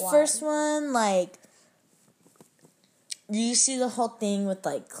to know in the why. first one, like... You see the whole thing with,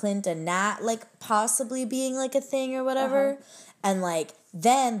 like, Clint and Nat, like, possibly being, like, a thing or whatever. And, like,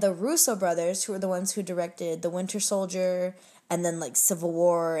 then the Russo brothers, who are the ones who directed The Winter Soldier and then, like, Civil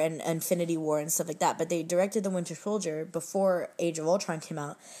War and Infinity War and stuff like that. But they directed The Winter Soldier before Age of Ultron came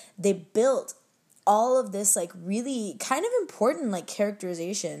out. They built all of this, like, really kind of important, like,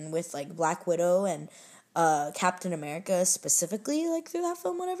 characterization with, like, Black Widow and Captain America specifically, like, through that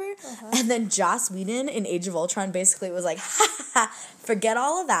film, whatever. And then Joss Whedon in Age of Ultron basically was like, ha ha ha, forget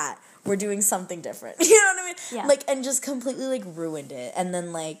all of that. We're doing something different. You know what I mean? Yeah. Like, and just completely, like, ruined it. And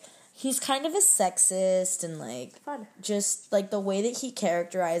then, like, he's kind of a sexist and, like, Fun. just, like, the way that he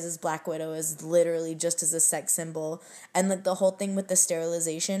characterizes Black Widow is literally just as a sex symbol. And, like, the whole thing with the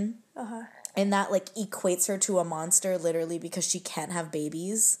sterilization. And that, like, equates her to a monster literally because she can't have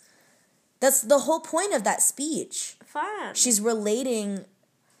babies. That's the whole point of that speech. Fun. She's relating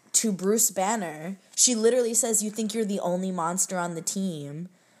to Bruce Banner. She literally says, you think you're the only monster on the team,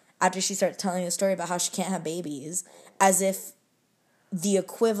 after she starts telling the story about how she can't have babies, as if the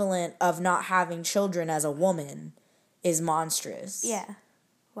equivalent of not having children as a woman is monstrous. Yeah.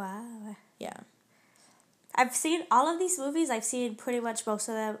 Wow. Yeah. I've seen all of these movies. I've seen pretty much most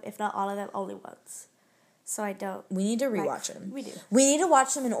of them, if not all of them, only once. So I don't... We need to rewatch them. We do. We need to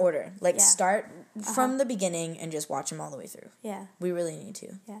watch them in order. Like, Yeah. start from the beginning and just watch them all the way through. Yeah. We really need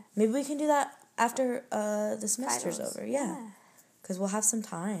to. Yeah. Maybe we can do that after the semester's Finals. over. Yeah. Because we'll have some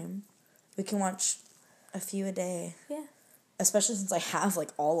time. We can watch a few a day. Yeah. Especially since I have, like,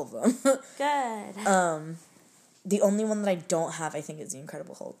 all of them. Good. The only one that I don't have, I think, is The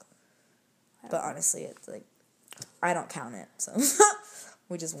Incredible Hulk. But honestly, it's, like, I don't count it, so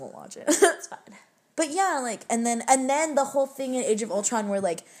we just won't watch it. It's fine. But yeah, like, and then the whole thing in Age of Ultron where,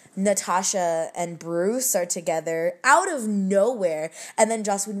 like, Natasha and Bruce are together out of nowhere, and then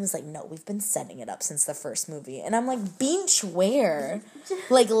Joss Whedon was like, no, we've been setting it up since the first movie. And I'm like, Beach, where?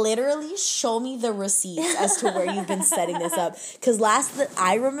 Like, literally show me the receipts as to where you've been setting this up. Because last that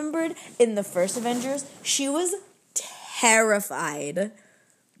I remembered, in the first Avengers, she was terrified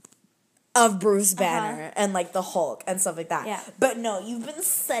of Bruce Banner and, like, the Hulk and stuff like that. Yeah. But no, you've been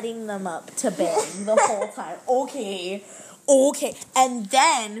setting them up to bang the whole time. Okay. And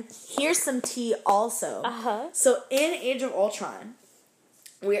then, here's some tea also. So, in Age of Ultron,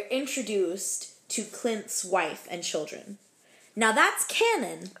 we're introduced to Clint's wife and children. Now, that's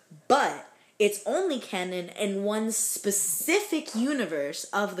canon, but it's only canon in one specific universe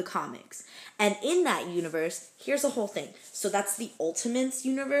of the comics. And in that universe, here's the whole thing. So, that's the Ultimates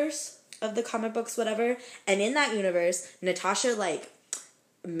universe of the comic books, whatever. And in that universe, Natasha, like,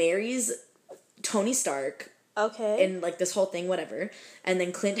 marries Tony Stark. Okay. And, like, this whole thing, whatever. And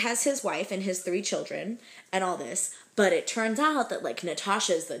then Clint has his wife and his 3 children and all this. But it turns out that, like,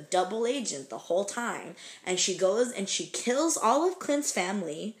 Natasha's the double agent the whole time. And she goes and she kills all of Clint's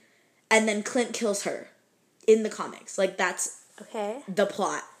family. And then Clint kills her in the comics. Like, that's Okay. the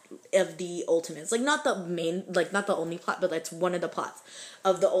plot of the Ultimates. Like, not the main, like, not the only plot, but that's one of the plots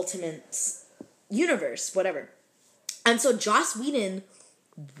of the Ultimates universe, whatever. And so Joss Whedon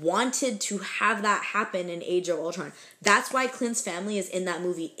wanted to have that happen in Age of Ultron. That's why Clint's family is in that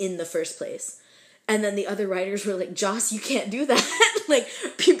movie in the first place. And then the other writers were like, Joss, you can't do that. Like,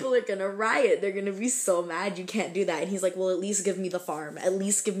 people are gonna riot. They're gonna be so mad you can't do that. And he's like, well, at least give me the farm. At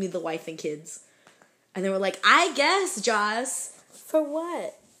least give me the wife and kids. And they were like, I guess, Joss. For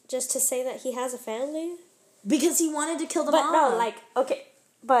what? Just to say that he has a family? Because he wanted to kill the But mom. no, like, okay,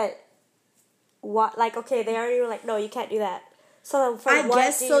 but what? Like, okay, they already were like, no, you can't do that. So then, for I what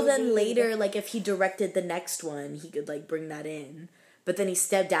guess do so. you Then need- later, like, if he directed the next one, he could, like, bring that in. But then he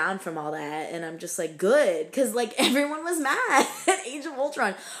stepped down from all that, and I'm just like, good, because, like, everyone was mad at Age of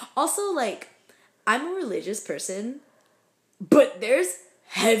Ultron. Also, like, I'm a religious person, but there's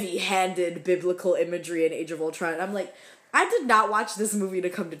heavy-handed biblical imagery in Age of Ultron. I'm like, I did not watch this movie to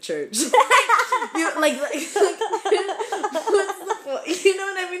come to church. You know, like, what's the point? You know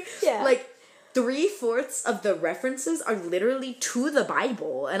what I mean? Yeah. Like, 3/4 of the references are literally to the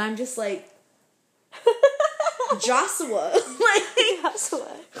Bible, and I'm just like, Joshua, like,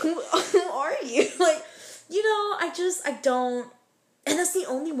 Joshua. who are you? Like, you know, I don't And that's the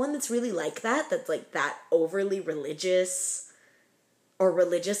only one that's really like that's like that overly religious or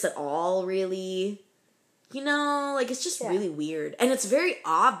religious at all, really. You know, like it's just really weird. And it's very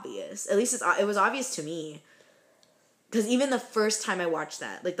obvious. At least it was obvious to me. Because even the first time I watched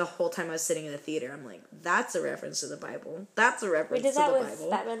that, like the whole time I was sitting in the theater, I'm like, that's a reference to the Bible. That's a reference to the Bible. We did that with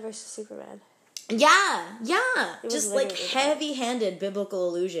Batman vs. Superman. Yeah. Just like heavy-handed biblical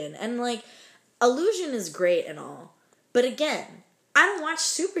allusion. And like, allusion is great and all. But again, I don't watch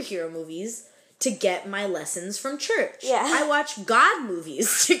superhero movies to get my lessons from church. Yeah. I watch God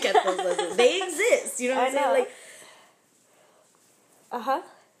movies to get those lessons. They exist. You know what I'm saying? Like,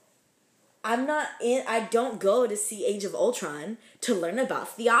 I don't go to see Age of Ultron to learn about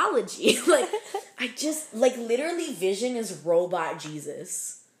theology. Like, I just, like, literally Vision is robot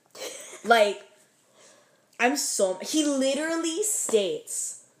Jesus. Like, he literally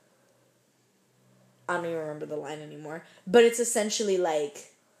states, I don't even remember the line anymore, but it's essentially like,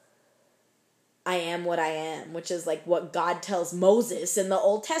 I am what I am, which is like what God tells Moses in the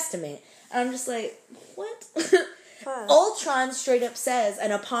Old Testament. And I'm just like, what? Ultron straight up says,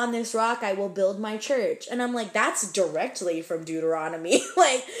 and upon this rock I will build my church. And I'm like, that's directly from Deuteronomy.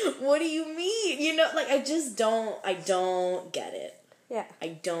 Like, what do you mean? You know, like, I don't get it. Yeah. I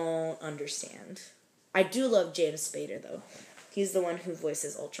don't understand. I do love James Spader, though. He's the one who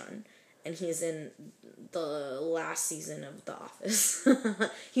voices Ultron. And he's in the last season of The Office.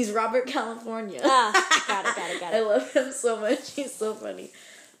 He's Robert California. Got it. I love him so much. He's so funny.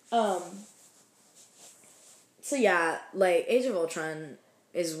 So yeah, like, Age of Ultron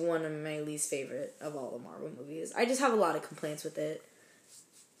is one of my least favorite of all the Marvel movies. I just have a lot of complaints with it.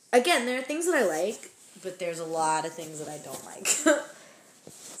 Again, there are things that I like, but there's a lot of things that I don't like. So.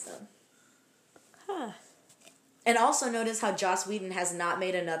 And also notice how Joss Whedon has not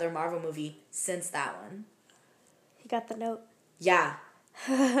made another Marvel movie since that one. He got the note. Yeah.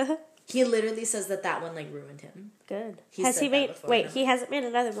 He literally says that one, like, ruined him. Good. He hasn't made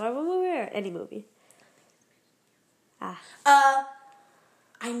another Marvel movie or any movie?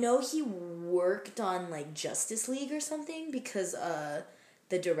 I know he worked on, like, Justice League or something because,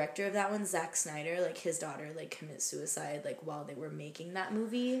 the director of that one, Zack Snyder, like, his daughter, like, committed suicide, like, while they were making that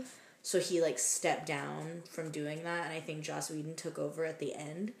movie. So he, like, stepped down from doing that, and I think Joss Whedon took over at the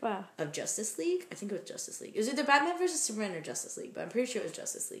end of Justice League. I think it was Justice League. It was either Batman vs. Superman or Justice League, but I'm pretty sure it was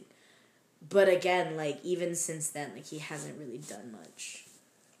Justice League. But again, like, even since then, like, he hasn't really done much.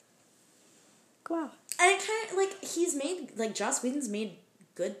 Wow. And it kind of, like, he's made, like, Joss Whedon's made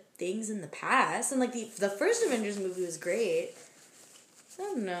good things in the past, and, like, the first Avengers movie was great. I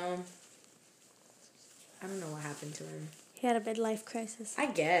don't know what happened to him. He had a midlife crisis. I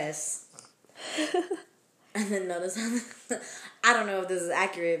guess. And then notice I don't know if this is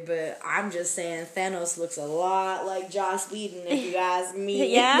accurate, but I'm just saying Thanos looks a lot like Joss Whedon, if you ask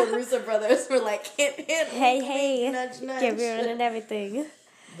me. Yeah? The Russo brothers were like, hint, hey, nudge, nudge. give you and everything.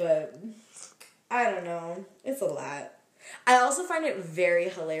 But, I don't know. It's a lot. I also find it very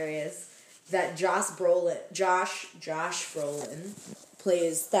hilarious that Josh Brolin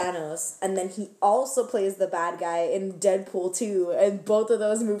plays Thanos, and then he also plays the bad guy in Deadpool 2, and both of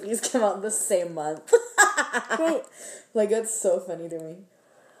those movies come out the same month. Great. Like, it's so funny to me.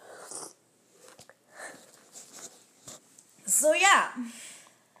 So, yeah.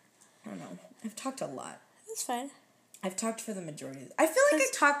 I don't know. I've talked a lot. That's fine. I've talked for the majority. I feel like I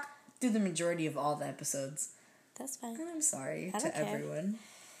talked through the majority of all the episodes. That's fine. And I'm sorry to care. everyone.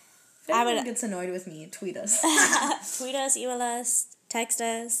 If anyone gets annoyed with me, tweet us. Tweet us, email us, text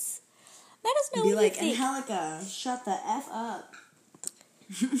us. Let us know what you think. Be like, Angelica, shut the F up.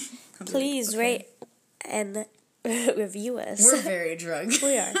 Please rate and review us. We're very drunk.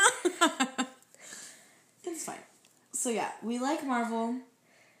 We are. It's fine. So yeah, we like Marvel.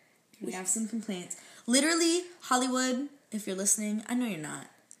 We have some complaints. Literally, Hollywood, if you're listening, I know you're not.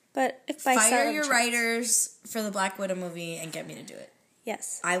 But if by fire your writers for the Black Widow movie and get me to do it.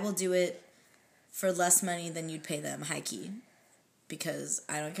 Yes. I will do it for less money than you'd pay them, high key. Because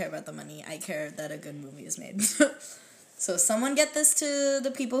I don't care about the money. I care that a good movie is made. So someone get this to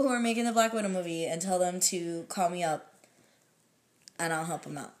the people who are making the Black Widow movie and tell them to call me up and I'll help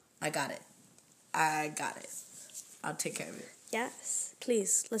them out. I got it. I'll take care of it. Yes.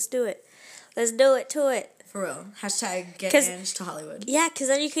 Please. Let's do it. Let's do it to it. For real. Hashtag get Ange to Hollywood. Yeah, because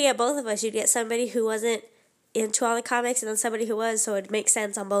then you could get both of us. You'd get somebody who wasn't into all the comics and then somebody who was, so it'd make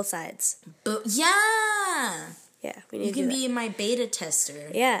sense on both sides. But yeah. Yeah, we need you can be my beta tester.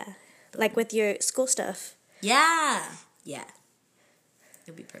 Yeah. Like with your school stuff. Yeah. Yeah.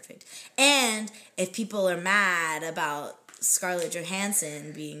 It'll be perfect. And if people are mad about Scarlett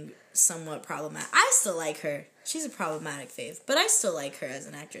Johansson being somewhat problematic, I still like her. She's a problematic fave, but I still like her as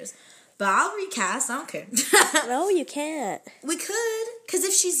an actress. But I'll recast. I don't care. No, you can't. We could, because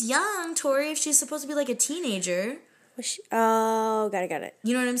if she's young, Tori, if she's supposed to be like a teenager. Oh, got it.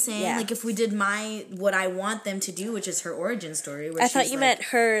 You know what I'm saying? Yeah. Like if we did what I want them to do, which is her origin story. Where I thought you meant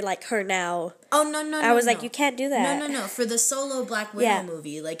her, like her now. Oh no! I was like, you can't do that. No. For the solo Black Widow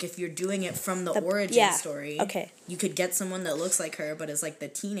movie, like if you're doing it from the origin story, okay, you could get someone that looks like her, but is like the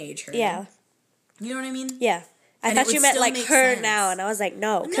teenage her. Yeah. You know what I mean? Yeah. I thought you meant like her sense. Now, and I was like,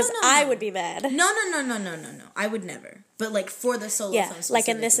 no, because I would be mad. No. I would never. But like for the solo film like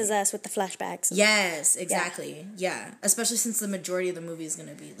in This Is Us with the flashbacks. Yes, exactly. Yeah. Especially since the majority of the movie is going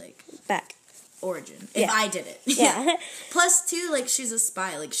to be like... back. Origin. If I did it. Yeah. Plus, too, like she's a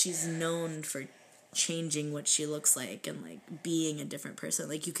spy. Like she's known for changing what she looks like and like being a different person.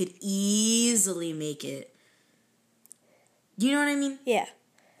 Like you could easily make it... You know what I mean? Yeah.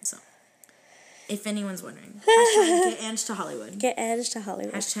 So... If anyone's wondering, hashtag get Ange to Hollywood. Get Ange to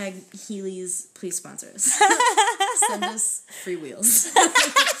Hollywood. Hashtag Heelys, please sponsor us. Send us free wheels.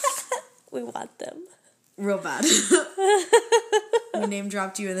 We want them. Real bad. We name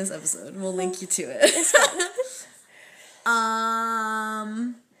dropped you in this episode. We'll link you to it.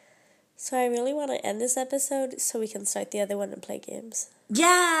 So I really want to end this episode so we can start the other one and play games.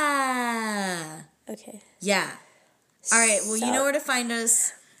 Yeah. Okay. Yeah. All right. Well, you know where to find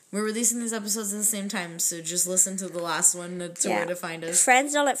us. We're releasing these episodes at the same time, so just listen to the last one to where to find us.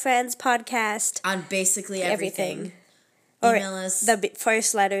 Friends Don't Let Friends podcast. On basically everything. Email us. The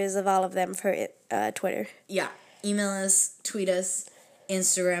first letters of all of them for Twitter. Yeah. Email us, tweet us,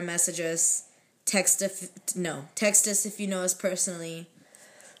 Instagram message us, text us if you know us personally.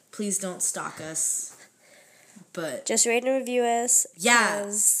 Please don't stalk us. But just rate and review us. Yeah.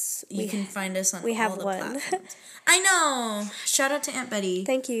 You can find us on all the platforms. I know. Shout out to Aunt Betty.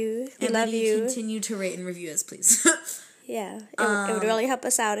 Thank you. We Aunt love Betty, you. Continue to rate and review us, please. Yeah. It would really help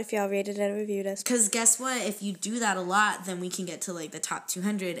us out if y'all rated and reviewed us. Because guess what? If you do that a lot, then we can get to like the top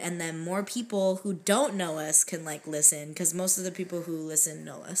 200, and then more people who don't know us can like listen, because most of the people who listen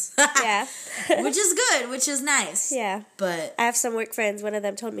know us. Yeah. Which is good, which is nice. Yeah. But I have some work friends. One of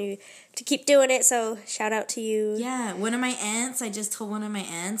them told me to keep doing it, so shout out to you. Yeah. One of my aunts, I just told one of my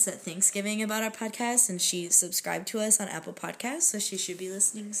aunts at Thanksgiving about our podcast, and she subscribed to us on Apple Podcasts, so she should be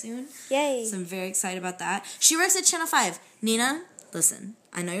listening soon. Yay. So I'm very excited about that. She works at Channel 5. Nina, listen,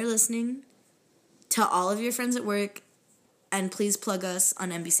 I know you're listening. Tell all of your friends at work, and please plug us on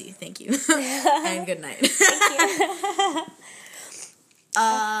NBC. Thank you. And good night. Thank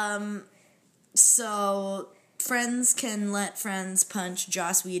you. So friends can let friends punch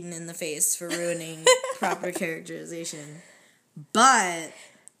Joss Whedon in the face for ruining proper characterization. But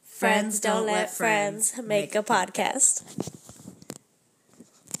friends don't let friends make a podcast.